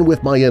moved in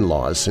with my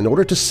in-laws in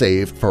order to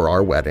save for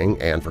our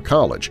wedding and for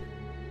college.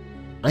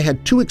 I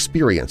had 2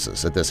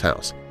 experiences at this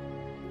house.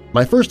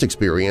 My first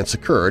experience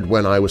occurred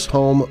when I was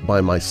home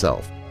by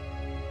myself.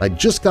 I'd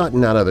just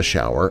gotten out of the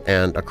shower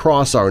and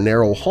across our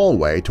narrow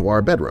hallway to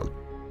our bedroom.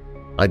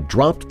 I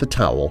dropped the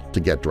towel to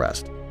get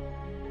dressed.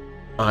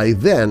 I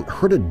then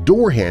heard a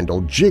door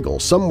handle jiggle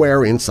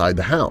somewhere inside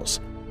the house.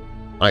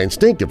 I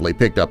instinctively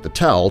picked up the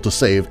towel to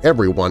save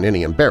everyone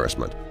any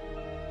embarrassment.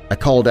 I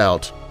called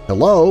out,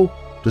 "Hello?"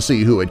 to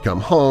see who had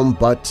come home,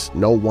 but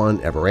no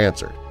one ever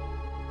answered.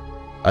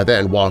 I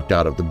then walked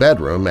out of the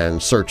bedroom and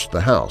searched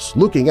the house,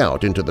 looking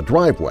out into the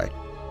driveway,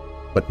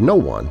 but no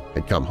one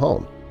had come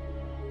home.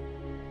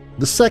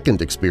 The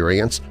second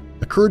experience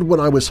occurred when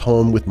I was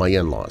home with my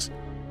in-laws.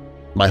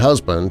 My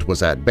husband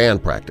was at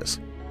band practice.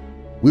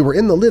 We were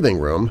in the living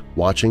room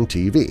watching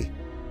TV.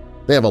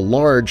 They have a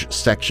large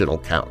sectional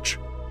couch.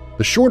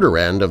 The shorter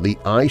end of the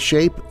I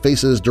shape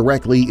faces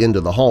directly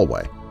into the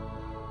hallway.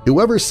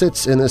 Whoever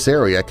sits in this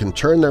area can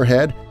turn their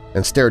head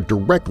and stare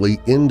directly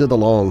into the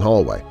long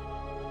hallway.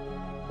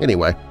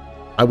 Anyway,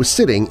 I was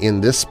sitting in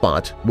this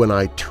spot when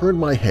I turned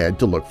my head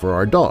to look for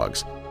our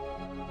dogs.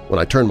 When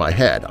I turn my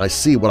head, I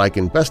see what I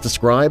can best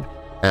describe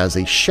as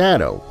a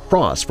shadow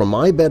crossed from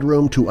my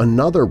bedroom to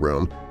another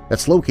room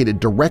that's located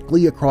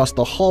directly across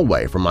the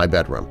hallway from my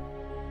bedroom.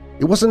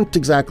 It wasn't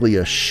exactly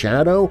a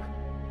shadow,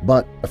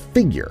 but a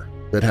figure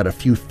that had a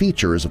few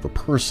features of a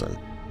person.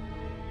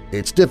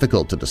 It's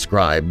difficult to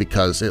describe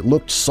because it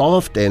looked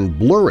soft and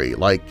blurry,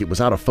 like it was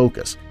out of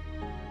focus.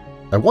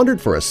 I wondered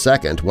for a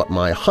second what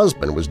my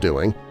husband was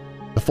doing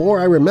before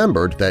I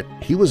remembered that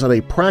he was at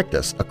a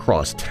practice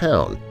across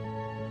town.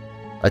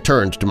 I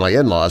turned to my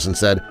in-laws and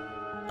said,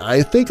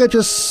 "I think I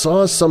just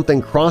saw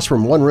something cross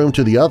from one room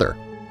to the other."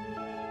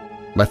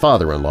 My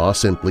father-in-law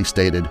simply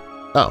stated,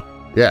 "Oh,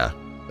 yeah,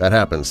 that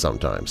happens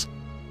sometimes."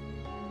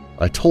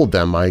 I told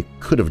them I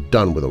could have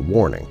done with a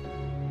warning.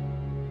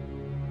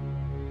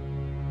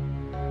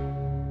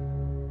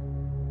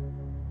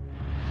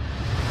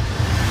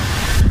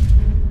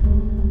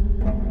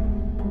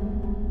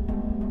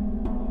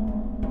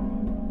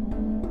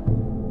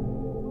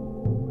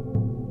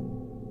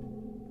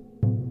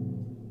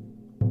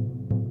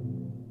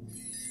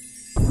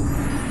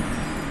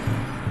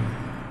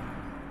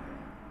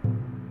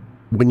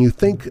 When you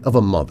think of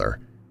a mother,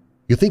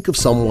 you think of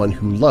someone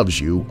who loves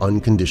you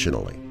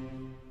unconditionally,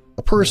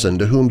 a person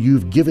to whom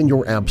you've given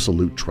your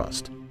absolute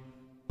trust.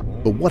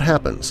 But what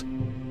happens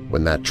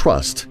when that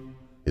trust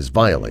is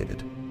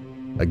violated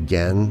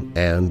again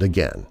and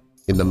again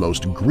in the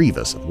most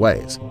grievous of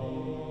ways?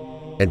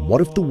 And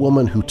what if the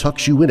woman who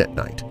tucks you in at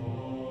night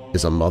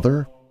is a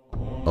mother,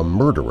 a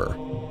murderer,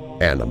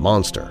 and a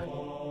monster?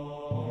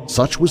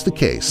 Such was the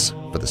case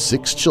for the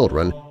 6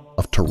 children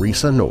of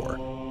Teresa Knorr.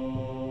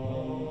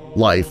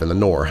 Life in the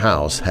Knorr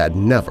house had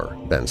never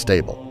been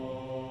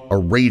stable. A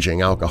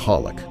raging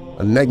alcoholic,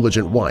 a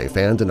negligent wife,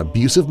 and an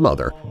abusive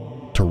mother,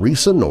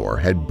 Teresa Knorr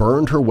had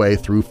burned her way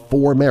through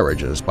 4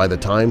 marriages by the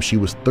time she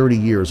was 30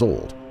 years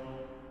old.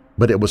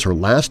 But it was her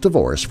last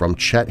divorce from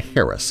Chet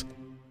Harris,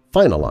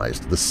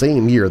 finalized the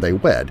same year they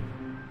wed,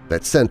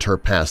 that sent her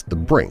past the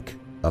brink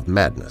of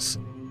madness.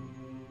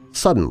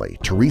 Suddenly,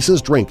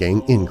 Teresa's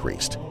drinking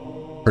increased.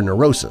 Her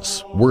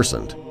neurosis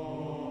worsened.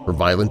 Her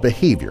violent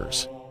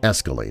behaviors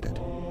escalated.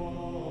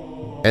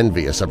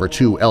 Envious of her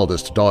 2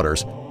 eldest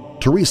daughters,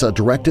 Teresa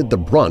directed the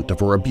brunt of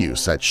her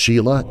abuse at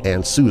Sheila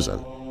and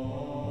Susan.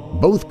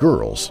 Both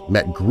girls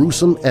met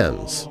gruesome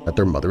ends at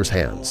their mother's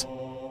hands.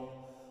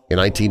 In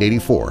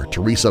 1984,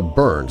 Teresa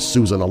burned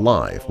Susan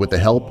alive with the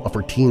help of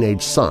her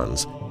teenage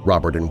sons,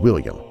 Robert and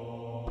William.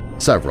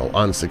 Several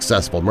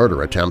unsuccessful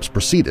murder attempts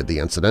preceded the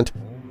incident: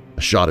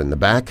 a shot in the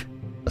back,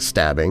 a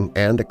stabbing,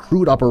 and a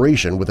crude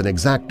operation with an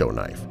X-Acto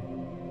knife.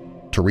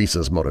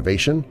 Teresa's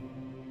motivation?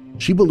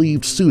 She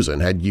believed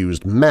Susan had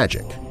used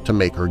magic to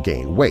make her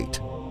gain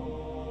weight.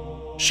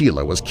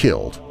 Sheila was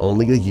killed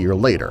only a year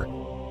later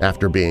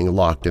after being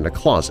locked in a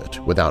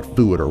closet without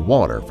food or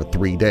water for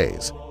 3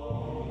 days.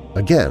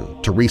 Again,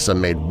 Teresa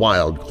made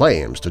wild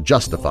claims to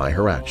justify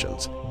her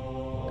actions.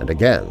 And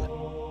again,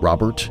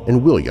 Robert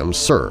and William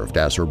served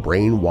as her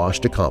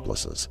brainwashed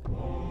accomplices.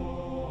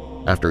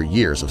 After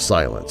years of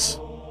silence,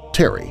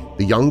 Terry,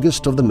 the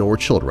youngest of the Knorr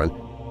children,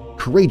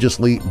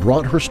 courageously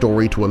brought her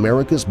story to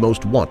America's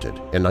Most Wanted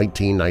in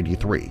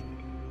 1993.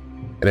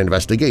 An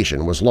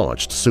investigation was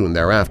launched soon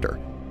thereafter,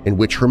 in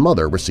which her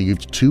mother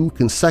received 2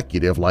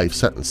 consecutive life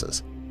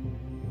sentences.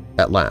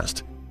 At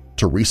last,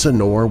 Teresa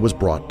Knorr was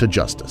brought to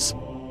justice,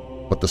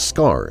 but the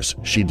scars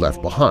she'd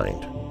left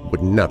behind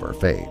would never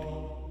fade.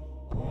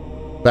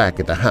 Back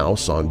at the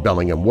house on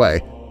Bellingham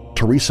Way,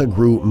 Teresa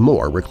grew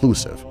more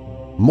reclusive,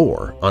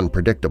 more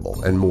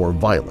unpredictable, and more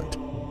violent.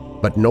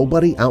 But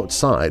nobody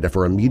outside of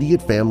her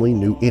immediate family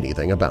knew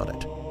anything about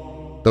it.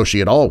 Though she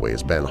had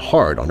always been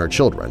hard on her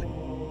children,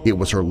 it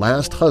was her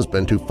last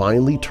husband who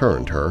finally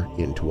turned her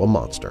into a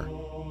monster.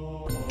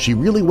 "She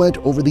really went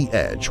over the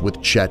edge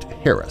with Chet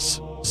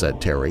Harris," said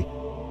Terry.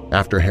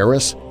 "After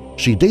Harris,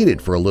 she dated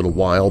for a little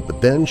while,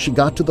 but then she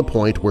got to the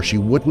point where she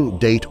wouldn't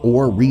date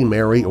or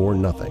remarry or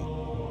nothing."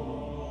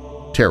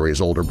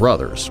 Terry's older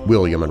brothers,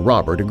 William and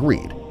Robert,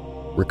 agreed,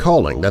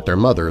 recalling that their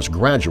mother's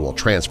gradual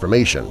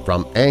transformation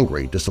from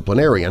angry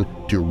disciplinarian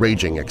to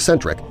raging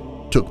eccentric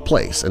took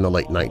place in the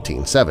late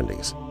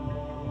 1970s.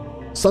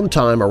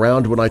 Sometime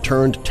around when I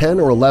turned 10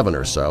 or 11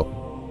 or so,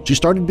 she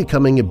started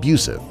becoming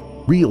abusive,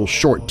 real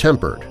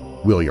short-tempered,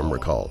 William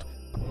recalled.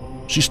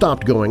 She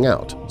stopped going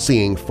out,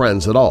 seeing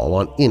friends at all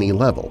on any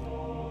level.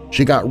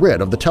 She got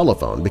rid of the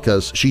telephone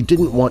because she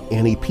didn't want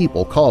any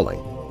people calling.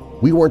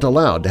 We weren't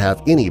allowed to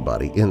have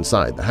anybody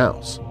inside the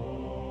house.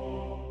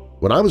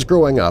 "When I was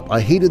growing up, I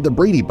hated the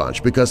Brady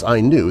Bunch because I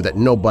knew that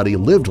nobody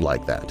lived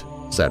like that,"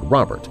 said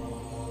Robert.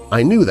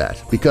 "I knew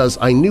that because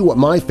I knew what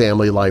my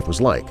family life was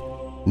like.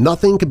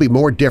 Nothing could be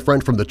more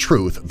different from the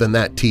truth than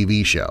that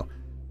TV show.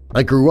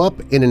 I grew up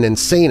in an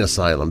insane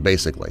asylum,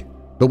 basically.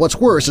 But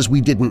what's worse is we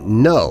didn't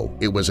know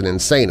it was an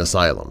insane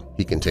asylum,"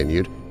 he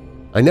continued.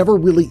 "I never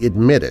really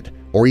admitted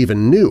or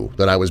even knew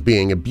that I was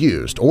being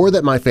abused or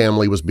that my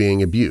family was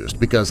being abused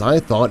because I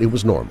thought it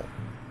was normal."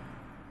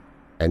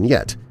 And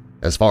yet,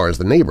 as far as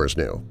the neighbors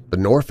knew, the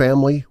Knorr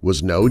family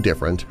was no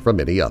different from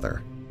any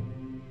other.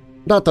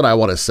 Not that I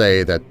want to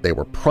say that they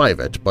were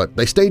private, but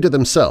they stayed to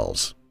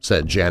themselves,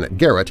 said Janet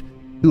Garrett,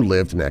 who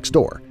lived next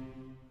door.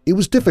 It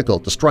was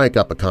difficult to strike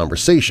up a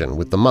conversation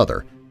with the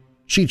mother.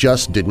 She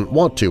just didn't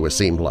want to, it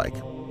seemed like.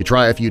 You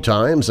try a few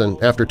times,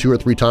 and after 2 or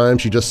 3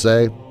 times you just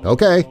say,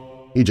 "Okay,"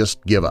 you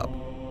just give up.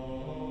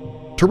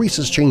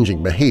 Teresa's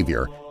changing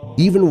behavior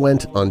even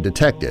went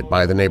undetected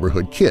by the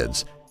neighborhood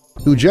kids,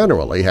 who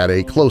generally had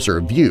a closer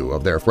view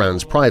of their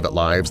friends' private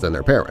lives than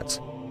their parents.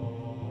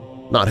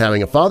 Not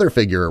having a father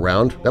figure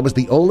around, that was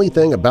the only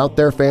thing about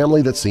their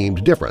family that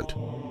seemed different,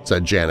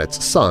 said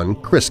Janet's son,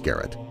 Chris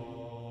Garrett.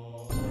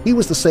 He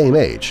was the same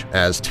age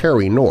as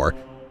Terry Knorr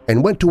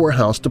and went to her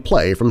house to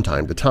play from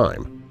time to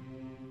time.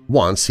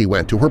 Once he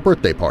went to her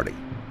birthday party,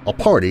 a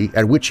party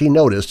at which he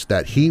noticed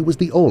that he was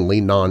the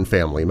only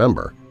non-family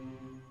member.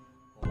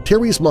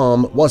 Terry's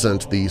mom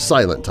wasn't the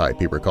silent type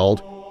he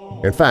recalled.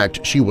 In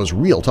fact, she was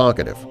real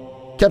talkative,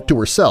 kept to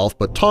herself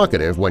but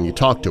talkative when you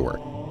talked to her.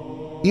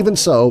 Even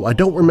so, I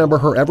don't remember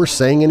her ever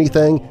saying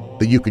anything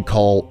that you could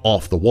call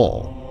off the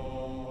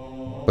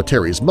wall. But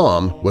Terry's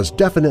mom was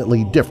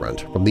definitely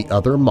different from the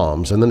other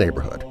moms in the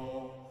neighborhood.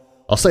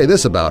 I'll say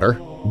this about her,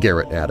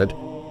 Garrett added,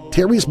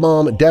 Terry's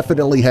mom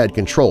definitely had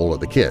control of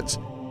the kids.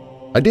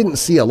 I didn't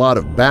see a lot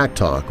of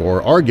backtalk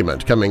or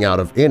argument coming out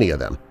of any of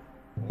them.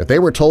 If they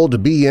were told to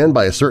be in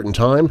by a certain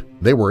time,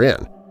 they were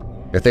in.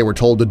 If they were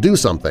told to do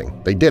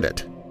something, they did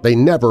it. They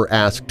never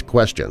asked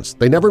questions.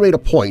 They never made a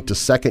point to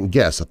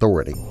second-guess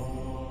authority.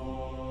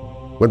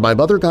 When my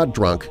mother got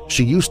drunk,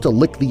 she used to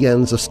lick the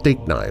ends of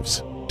steak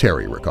knives,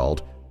 Terry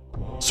recalled.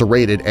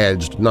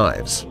 Serrated-edged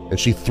knives, and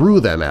she threw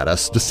them at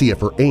us to see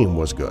if her aim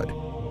was good.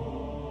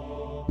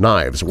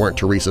 Knives weren't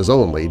Teresa's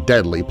only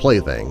deadly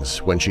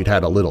playthings when she'd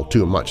had a little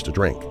too much to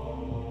drink.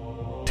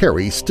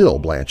 Terry still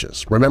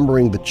blanches,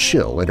 remembering the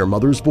chill in her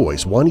mother's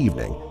voice one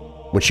evening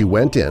when she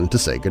went in to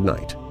say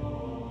goodnight.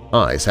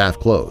 Eyes half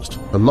closed,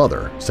 her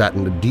mother sat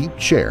in a deep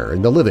chair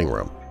in the living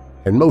room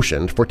and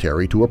motioned for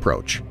Terry to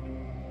approach.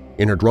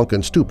 In her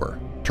drunken stupor,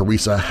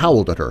 Teresa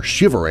howled at her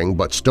shivering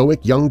but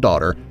stoic young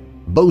daughter,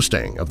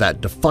 boasting of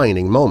that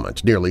defining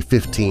moment nearly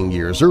 15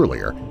 years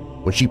earlier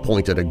when she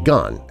pointed a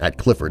gun at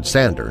Clifford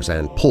Sanders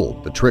and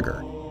pulled the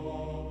trigger.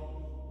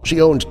 She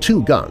owned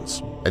 2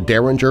 guns, a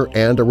Derringer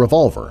and a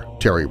revolver,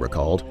 Terry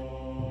recalled.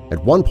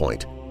 At one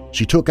point,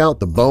 she took out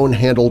the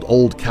bone-handled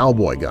old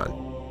cowboy gun.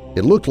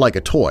 It looked like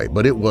a toy,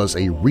 but it was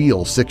a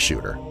real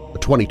 6-shooter, a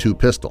 .22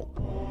 pistol.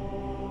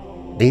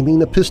 Aiming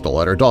the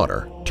pistol at her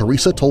daughter,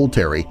 Teresa told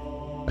Terry,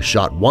 "I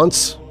shot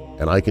once,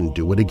 and I can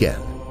do it again."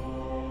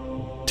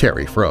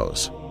 Terry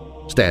froze,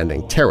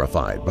 standing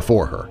terrified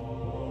before her.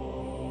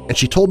 "And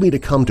she told me to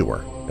come to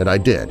her, and I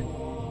did,"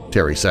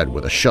 Terry said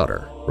with a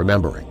shudder,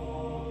 remembering.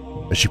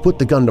 "And she put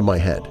the gun to my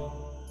head,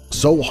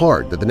 so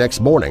hard that the next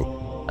morning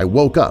I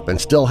woke up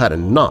and still had a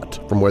knot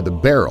from where the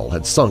barrel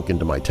had sunk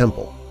into my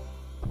temple."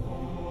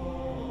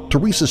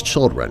 Teresa's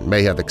children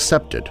may have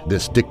accepted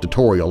this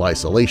dictatorial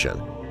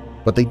isolation,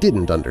 but they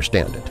didn't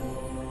understand it.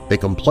 They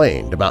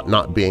complained about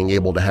not being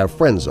able to have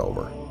friends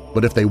over,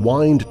 but if they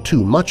whined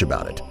too much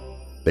about it,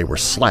 they were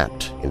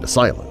slapped into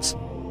silence.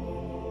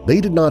 They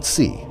did not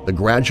see the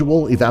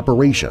gradual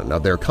evaporation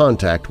of their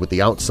contact with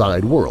the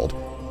outside world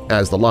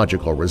as the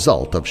logical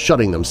result of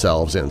shutting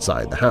themselves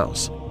inside the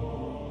house.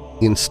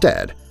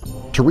 Instead,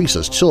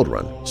 Teresa's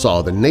children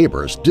saw the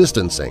neighbors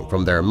distancing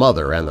from their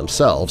mother and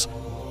themselves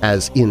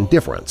as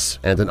indifference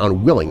and an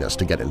unwillingness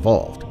to get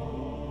involved.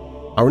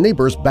 "Our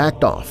neighbors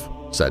backed off,"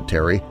 said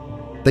Terry.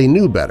 "They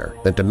knew better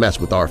than to mess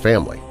with our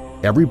family.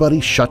 Everybody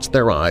shuts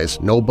their eyes,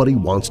 nobody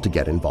wants to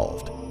get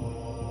involved."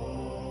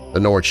 The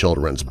Knorr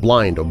children's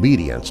blind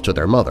obedience to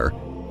their mother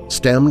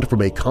stemmed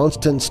from a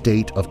constant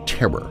state of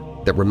terror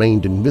that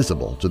remained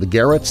invisible to the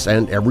Garretts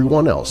and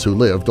everyone else who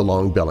lived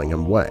along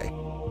Bellingham Way.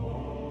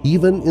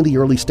 Even in the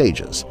early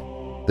stages,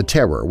 the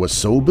terror was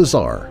so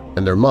bizarre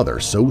and their mother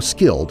so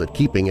skilled at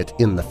keeping it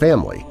in the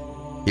family,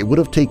 it would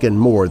have taken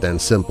more than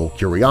simple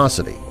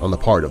curiosity on the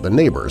part of the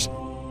neighbors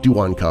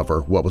to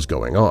uncover what was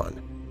going on.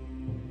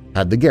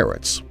 Had the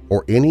Garretts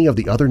or any of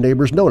the other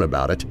neighbors known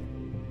about it,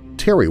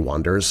 Terry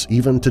wonders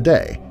even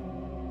today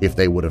if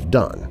they would have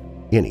done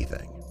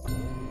anything.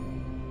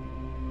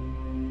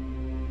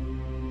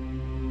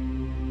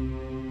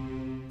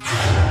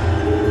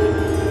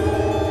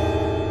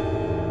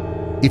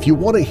 If you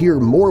want to hear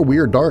more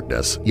Weird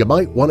Darkness, you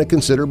might want to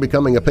consider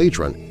becoming a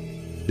patron.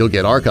 You'll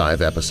get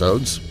archive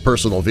episodes,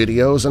 personal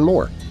videos, and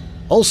more.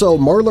 Also,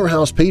 Marlar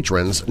House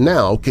patrons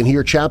now can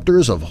hear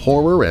chapters of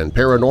horror and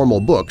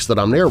paranormal books that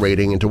I'm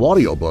narrating into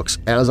audiobooks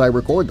as I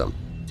record them.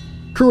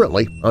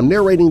 Currently, I'm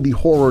narrating the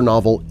horror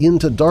novel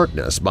Into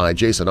Darkness by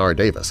Jason R.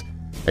 Davis,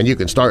 and you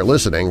can start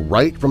listening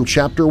right from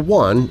Chapter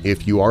 1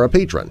 if you are a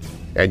patron,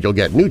 and you'll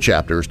get new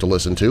chapters to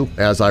listen to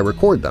as I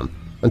record them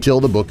until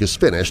the book is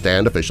finished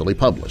and officially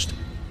published.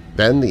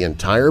 Then the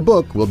entire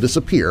book will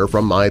disappear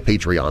from my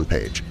Patreon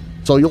page,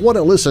 so you'll want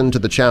to listen to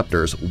the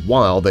chapters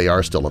while they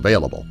are still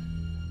available.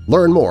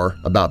 Learn more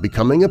about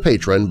becoming a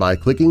patron by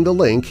clicking the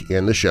link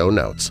in the show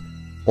notes,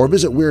 or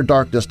visit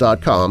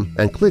WeirdDarkness.com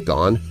and click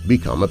on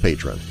Become a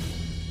Patron.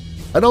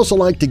 I'd also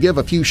like to give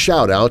a few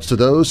shout-outs to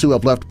those who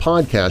have left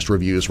podcast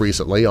reviews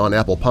recently on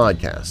Apple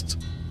Podcasts.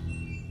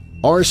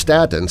 R.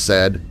 Staten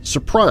said,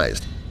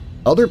 "Surprised.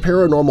 Other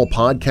paranormal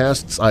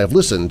podcasts I have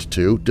listened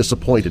to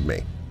disappointed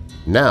me.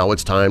 Now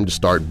it's time to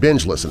start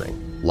binge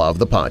listening. Love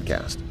the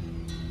podcast."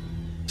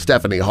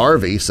 Stephanie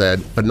Harvey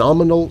said,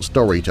 "Phenomenal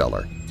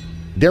storyteller.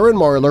 Darren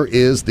Marlar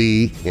is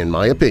the, in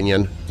my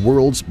opinion,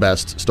 world's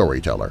best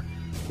storyteller.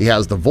 He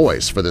has the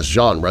voice for this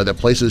genre that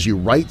places you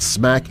right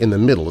smack in the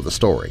middle of the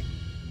story.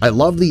 I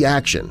love the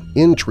action,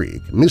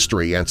 intrigue,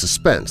 mystery, and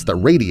suspense that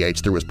radiates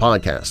through his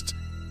podcasts.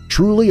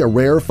 Truly a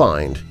rare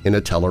find in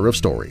a teller of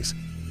stories.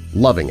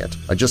 Loving it.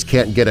 I just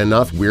can't get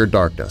enough Weird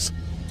Darkness.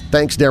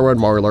 Thanks, Darren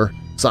Marlar."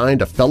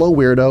 Signed, a fellow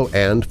weirdo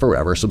and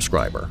forever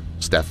subscriber,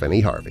 Stephanie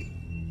Harvey.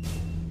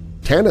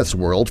 Tanith's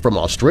World from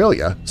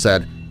Australia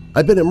said,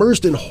 "I've been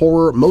immersed in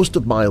horror most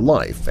of my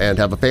life and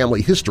have a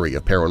family history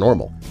of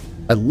paranormal.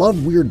 I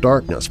love Weird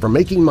Darkness for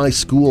making my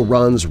school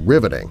runs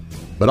riveting,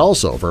 but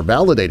also for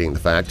validating the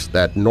fact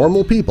that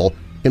normal people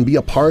can be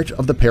a part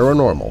of the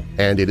paranormal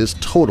and it is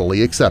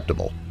totally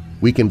acceptable.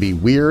 We can be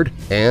weird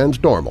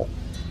and normal.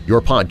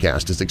 Your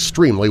podcast is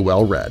extremely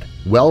well-read,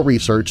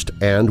 well-researched,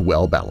 and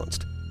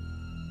well-balanced."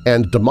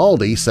 And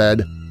Damaldi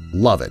said,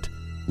 "Love it.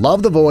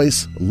 Love the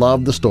voice,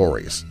 love the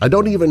stories. I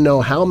don't even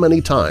know how many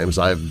times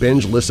I've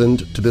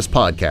binge-listened to this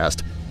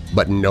podcast,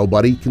 but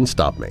nobody can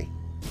stop me."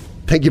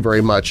 Thank you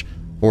very much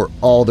for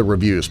all the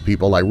reviews,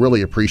 people. I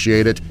really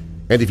appreciate it.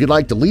 And if you'd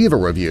like to leave a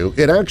review,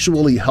 it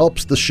actually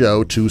helps the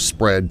show to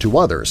spread to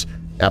others.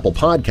 Apple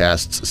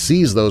Podcasts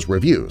sees those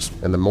reviews,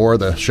 and the more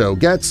the show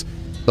gets,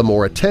 the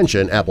more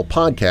attention Apple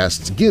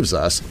Podcasts gives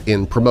us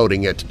in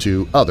promoting it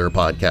to other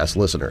podcast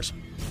listeners.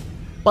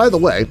 By the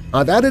way,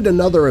 I've added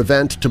another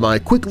event to my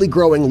quickly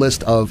growing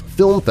list of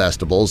film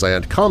festivals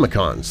and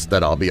Comic-Cons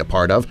that I'll be a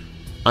part of.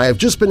 I have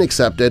just been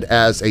accepted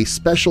as a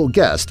special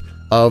guest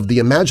of the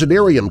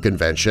Imaginarium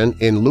Convention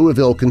in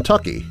Louisville,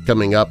 Kentucky,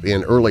 coming up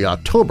in early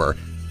October,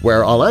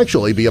 where I'll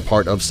actually be a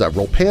part of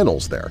several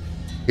panels there.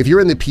 If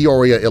you're in the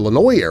Peoria,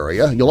 Illinois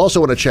area, you'll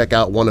also want to check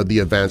out one of the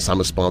events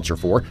I'm a sponsor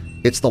for.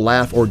 It's the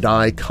Laugh or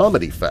Die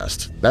Comedy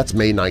Fest. That's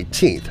May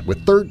 19th,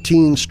 with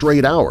 13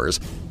 straight hours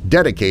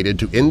dedicated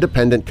to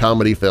independent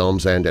comedy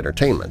films and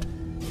entertainment.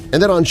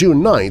 And then on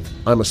June 9th,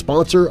 I'm a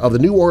sponsor of the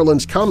New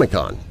Orleans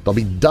Comic-Con. There'll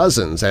be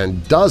dozens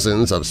and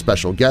dozens of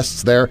special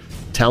guests there,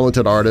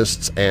 talented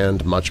artists,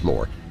 and much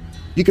more.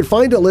 You can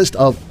find a list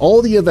of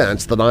all the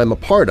events that I'm a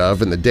part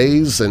of in the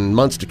days and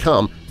months to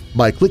come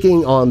by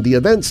clicking on the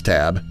Events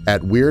tab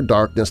at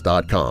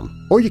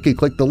WeirdDarkness.com, or you can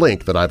click the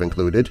link that I've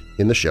included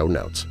in the show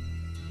notes.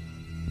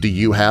 Do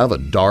you have a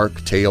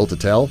dark tale to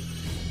tell?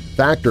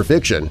 Fact or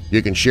fiction,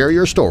 you can share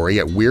your story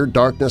at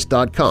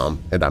WeirdDarkness.com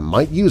and I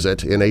might use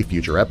it in a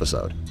future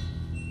episode.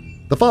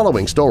 The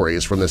following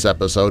stories from this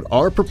episode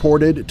are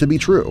purported to be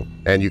true,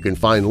 and you can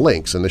find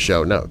links in the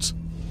show notes.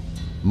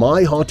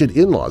 My Haunted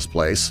In-Laws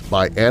Place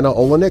by Anna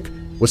Olenek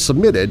was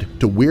submitted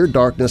to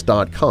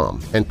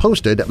WeirdDarkness.com and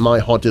posted at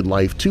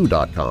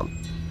MyHauntedLife2.com.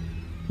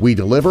 We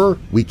Deliver,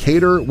 We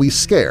Cater, We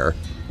Scare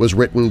was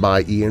written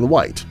by Ian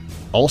White,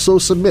 also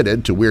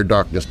submitted to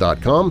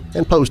WeirdDarkness.com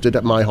and posted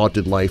at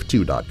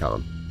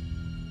MyHauntedLife2.com.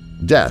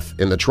 Death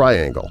in the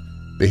Triangle,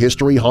 The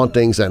History,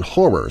 Hauntings, and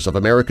Horrors of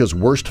America's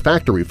Worst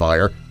Factory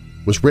Fire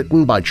was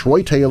written by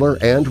Troy Taylor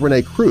and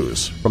Renee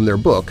Cruz from their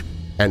book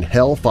And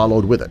Hell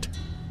Followed With It.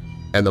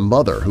 And The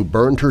Mother Who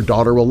Burned Her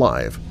Daughter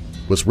Alive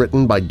was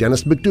written by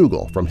Dennis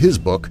McDougall from his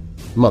book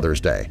Mother's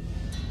Day.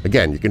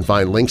 Again, you can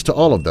find links to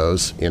all of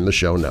those in the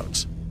show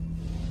notes.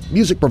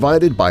 Music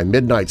provided by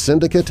Midnight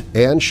Syndicate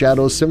and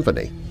Shadows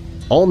Symphony.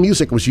 All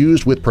music was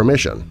used with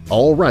permission,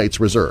 all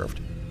rights reserved.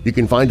 You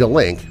can find a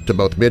link to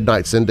both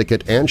Midnight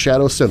Syndicate and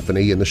Shadows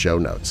Symphony in the show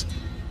notes.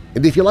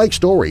 And if you like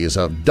stories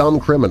of dumb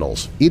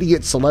criminals,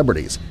 idiot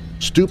celebrities,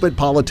 stupid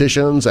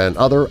politicians, and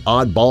other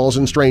oddballs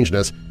and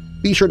strangeness,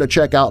 be sure to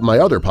check out my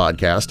other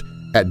podcast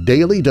at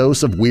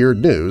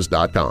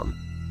dailydoseofweirdnews.com.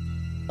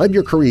 I'm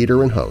your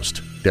creator and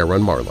host,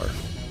 Darren Marlar.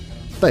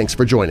 Thanks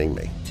for joining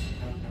me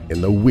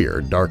in the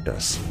Weird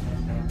Darkness.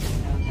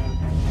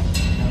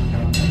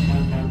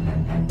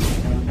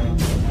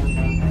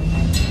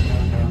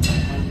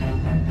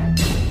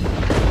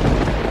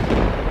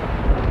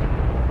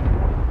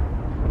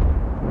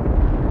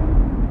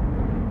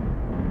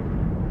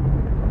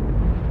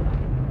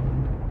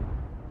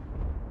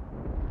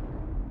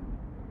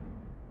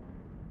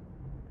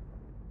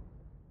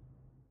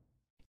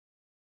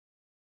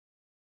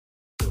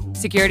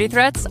 Security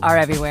threats are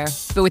everywhere.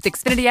 But with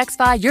Xfinity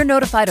XFi, you're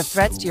notified of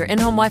threats to your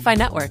in-home Wi-Fi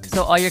network,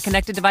 so all your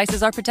connected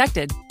devices are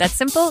protected. That's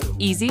simple,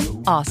 easy,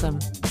 awesome.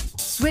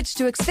 Switch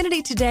to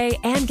Xfinity today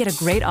and get a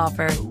great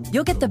offer.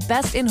 You'll get the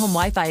best in-home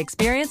Wi-Fi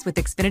experience with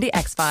Xfinity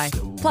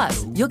XFi.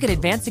 Plus, you'll get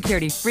advanced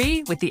security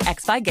free with the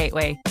XFi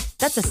Gateway.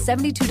 That's a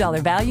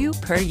 $72 value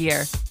per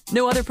year.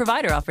 No other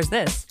provider offers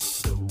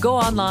this. Go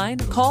online,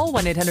 call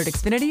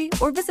 1-800-XFINITY,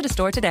 or visit a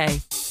store today.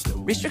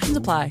 Restrictions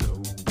apply.